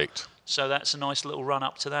December. Perfect. So that's a nice little run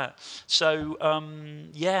up to that. So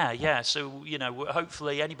So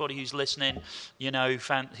hopefully anybody who's listening, who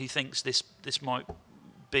thinks this might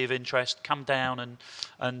be of interest, come down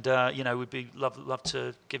and we'd be love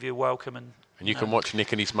to give you a welcome and you can watch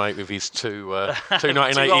Nick and his mate with his two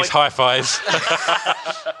 1980s hi-fis.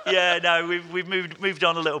 Yeah, no, we've moved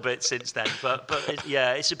on a little bit since then, but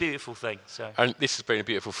it's a beautiful thing. So. And this has been a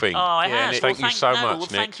beautiful thing. Oh, it has. Thank you so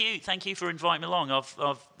much, Nick. Thank you for inviting me along.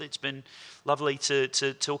 It's been lovely to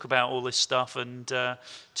talk about all this stuff and to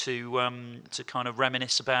kind of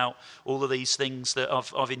reminisce about all of these things that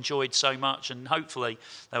I've enjoyed so much, and hopefully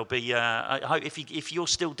there'll be. I hope if you're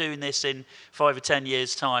still doing this in 5 or 10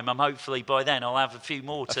 years' time, I'm hopefully by then I'll have a few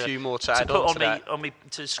more to add put on to on me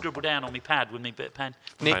to scribble down on my pad with me bit of pen.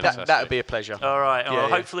 Nick, that would be a pleasure. All right.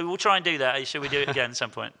 Hopefully we'll try and do that. Shall we do it again at some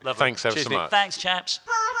point? Lovely. Thanks ever so much. Thanks, chaps.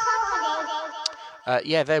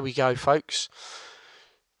 There we go, folks.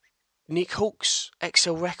 Nick Hawkes,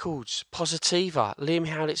 XL Records, Positiva, Liam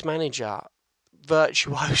Howlett's manager,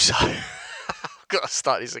 Virtuoso. I've got to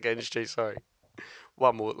start this again, Stu, sorry.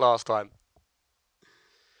 One more, last time.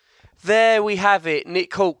 There we have it,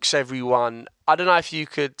 Nick Hawkes, everyone. I don't know if you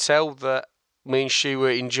could tell that me and Stu were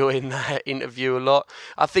enjoying that interview a lot.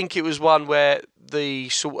 I think it was one where the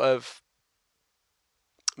sort of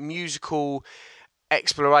musical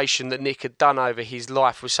exploration that Nick had done over his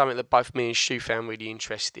life was something that both me and Stu found really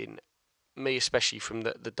interesting. Me especially from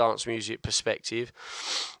the dance music perspective.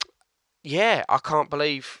 Yeah, I can't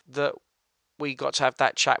believe that we got to have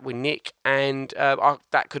that chat with Nick, and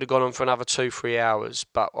that could have gone on for another 2-3 hours,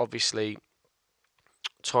 but obviously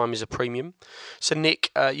time is a premium. So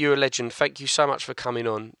Nick, you're a legend. Thank you so much for coming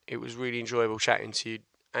on. It was really enjoyable chatting to you,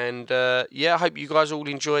 and I hope you guys all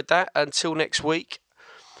enjoyed that. Until next week,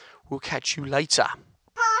 we'll catch you later.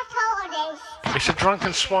 It's a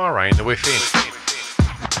drunken soiree in the within.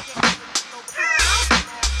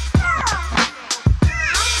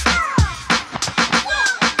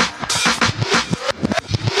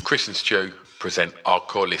 Chris and Stu present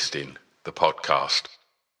Hardcore Listing, the podcast.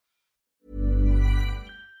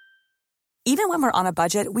 Even when we're on a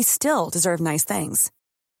budget, we still deserve nice things.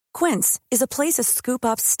 Quince is a place to scoop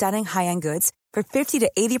up stunning high-end goods for 50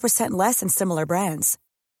 to 80% less than similar brands.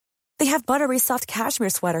 They have buttery soft cashmere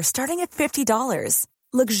sweaters starting at $50,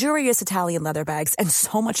 luxurious Italian leather bags, and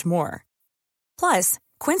so much more. Plus,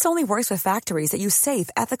 Quince only works with factories that use safe,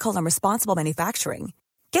 ethical, and responsible manufacturing.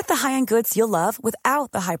 Get the high-end goods you'll love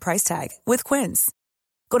without the high price tag with Quince.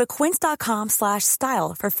 Go to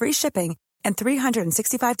quince.com/style for free shipping and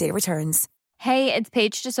 365-day returns. Hey, it's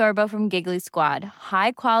Paige DeSorbo from Giggly Squad.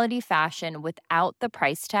 High quality fashion without the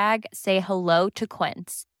price tag. Say hello to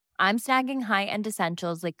Quince. I'm snagging high-end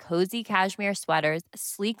essentials like cozy cashmere sweaters,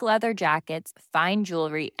 sleek leather jackets, fine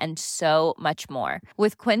jewelry, and so much more.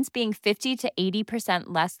 With Quince being 50 to 80%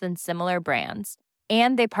 less than similar brands.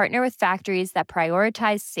 And they partner with factories that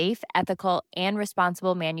prioritize safe, ethical, and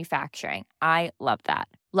responsible manufacturing. I love that.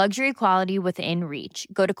 Luxury quality within reach.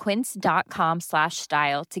 Go to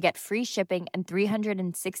quince.com/style to get free shipping and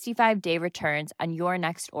 365-day returns on your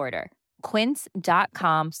next order.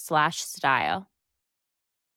 Quince.com/style.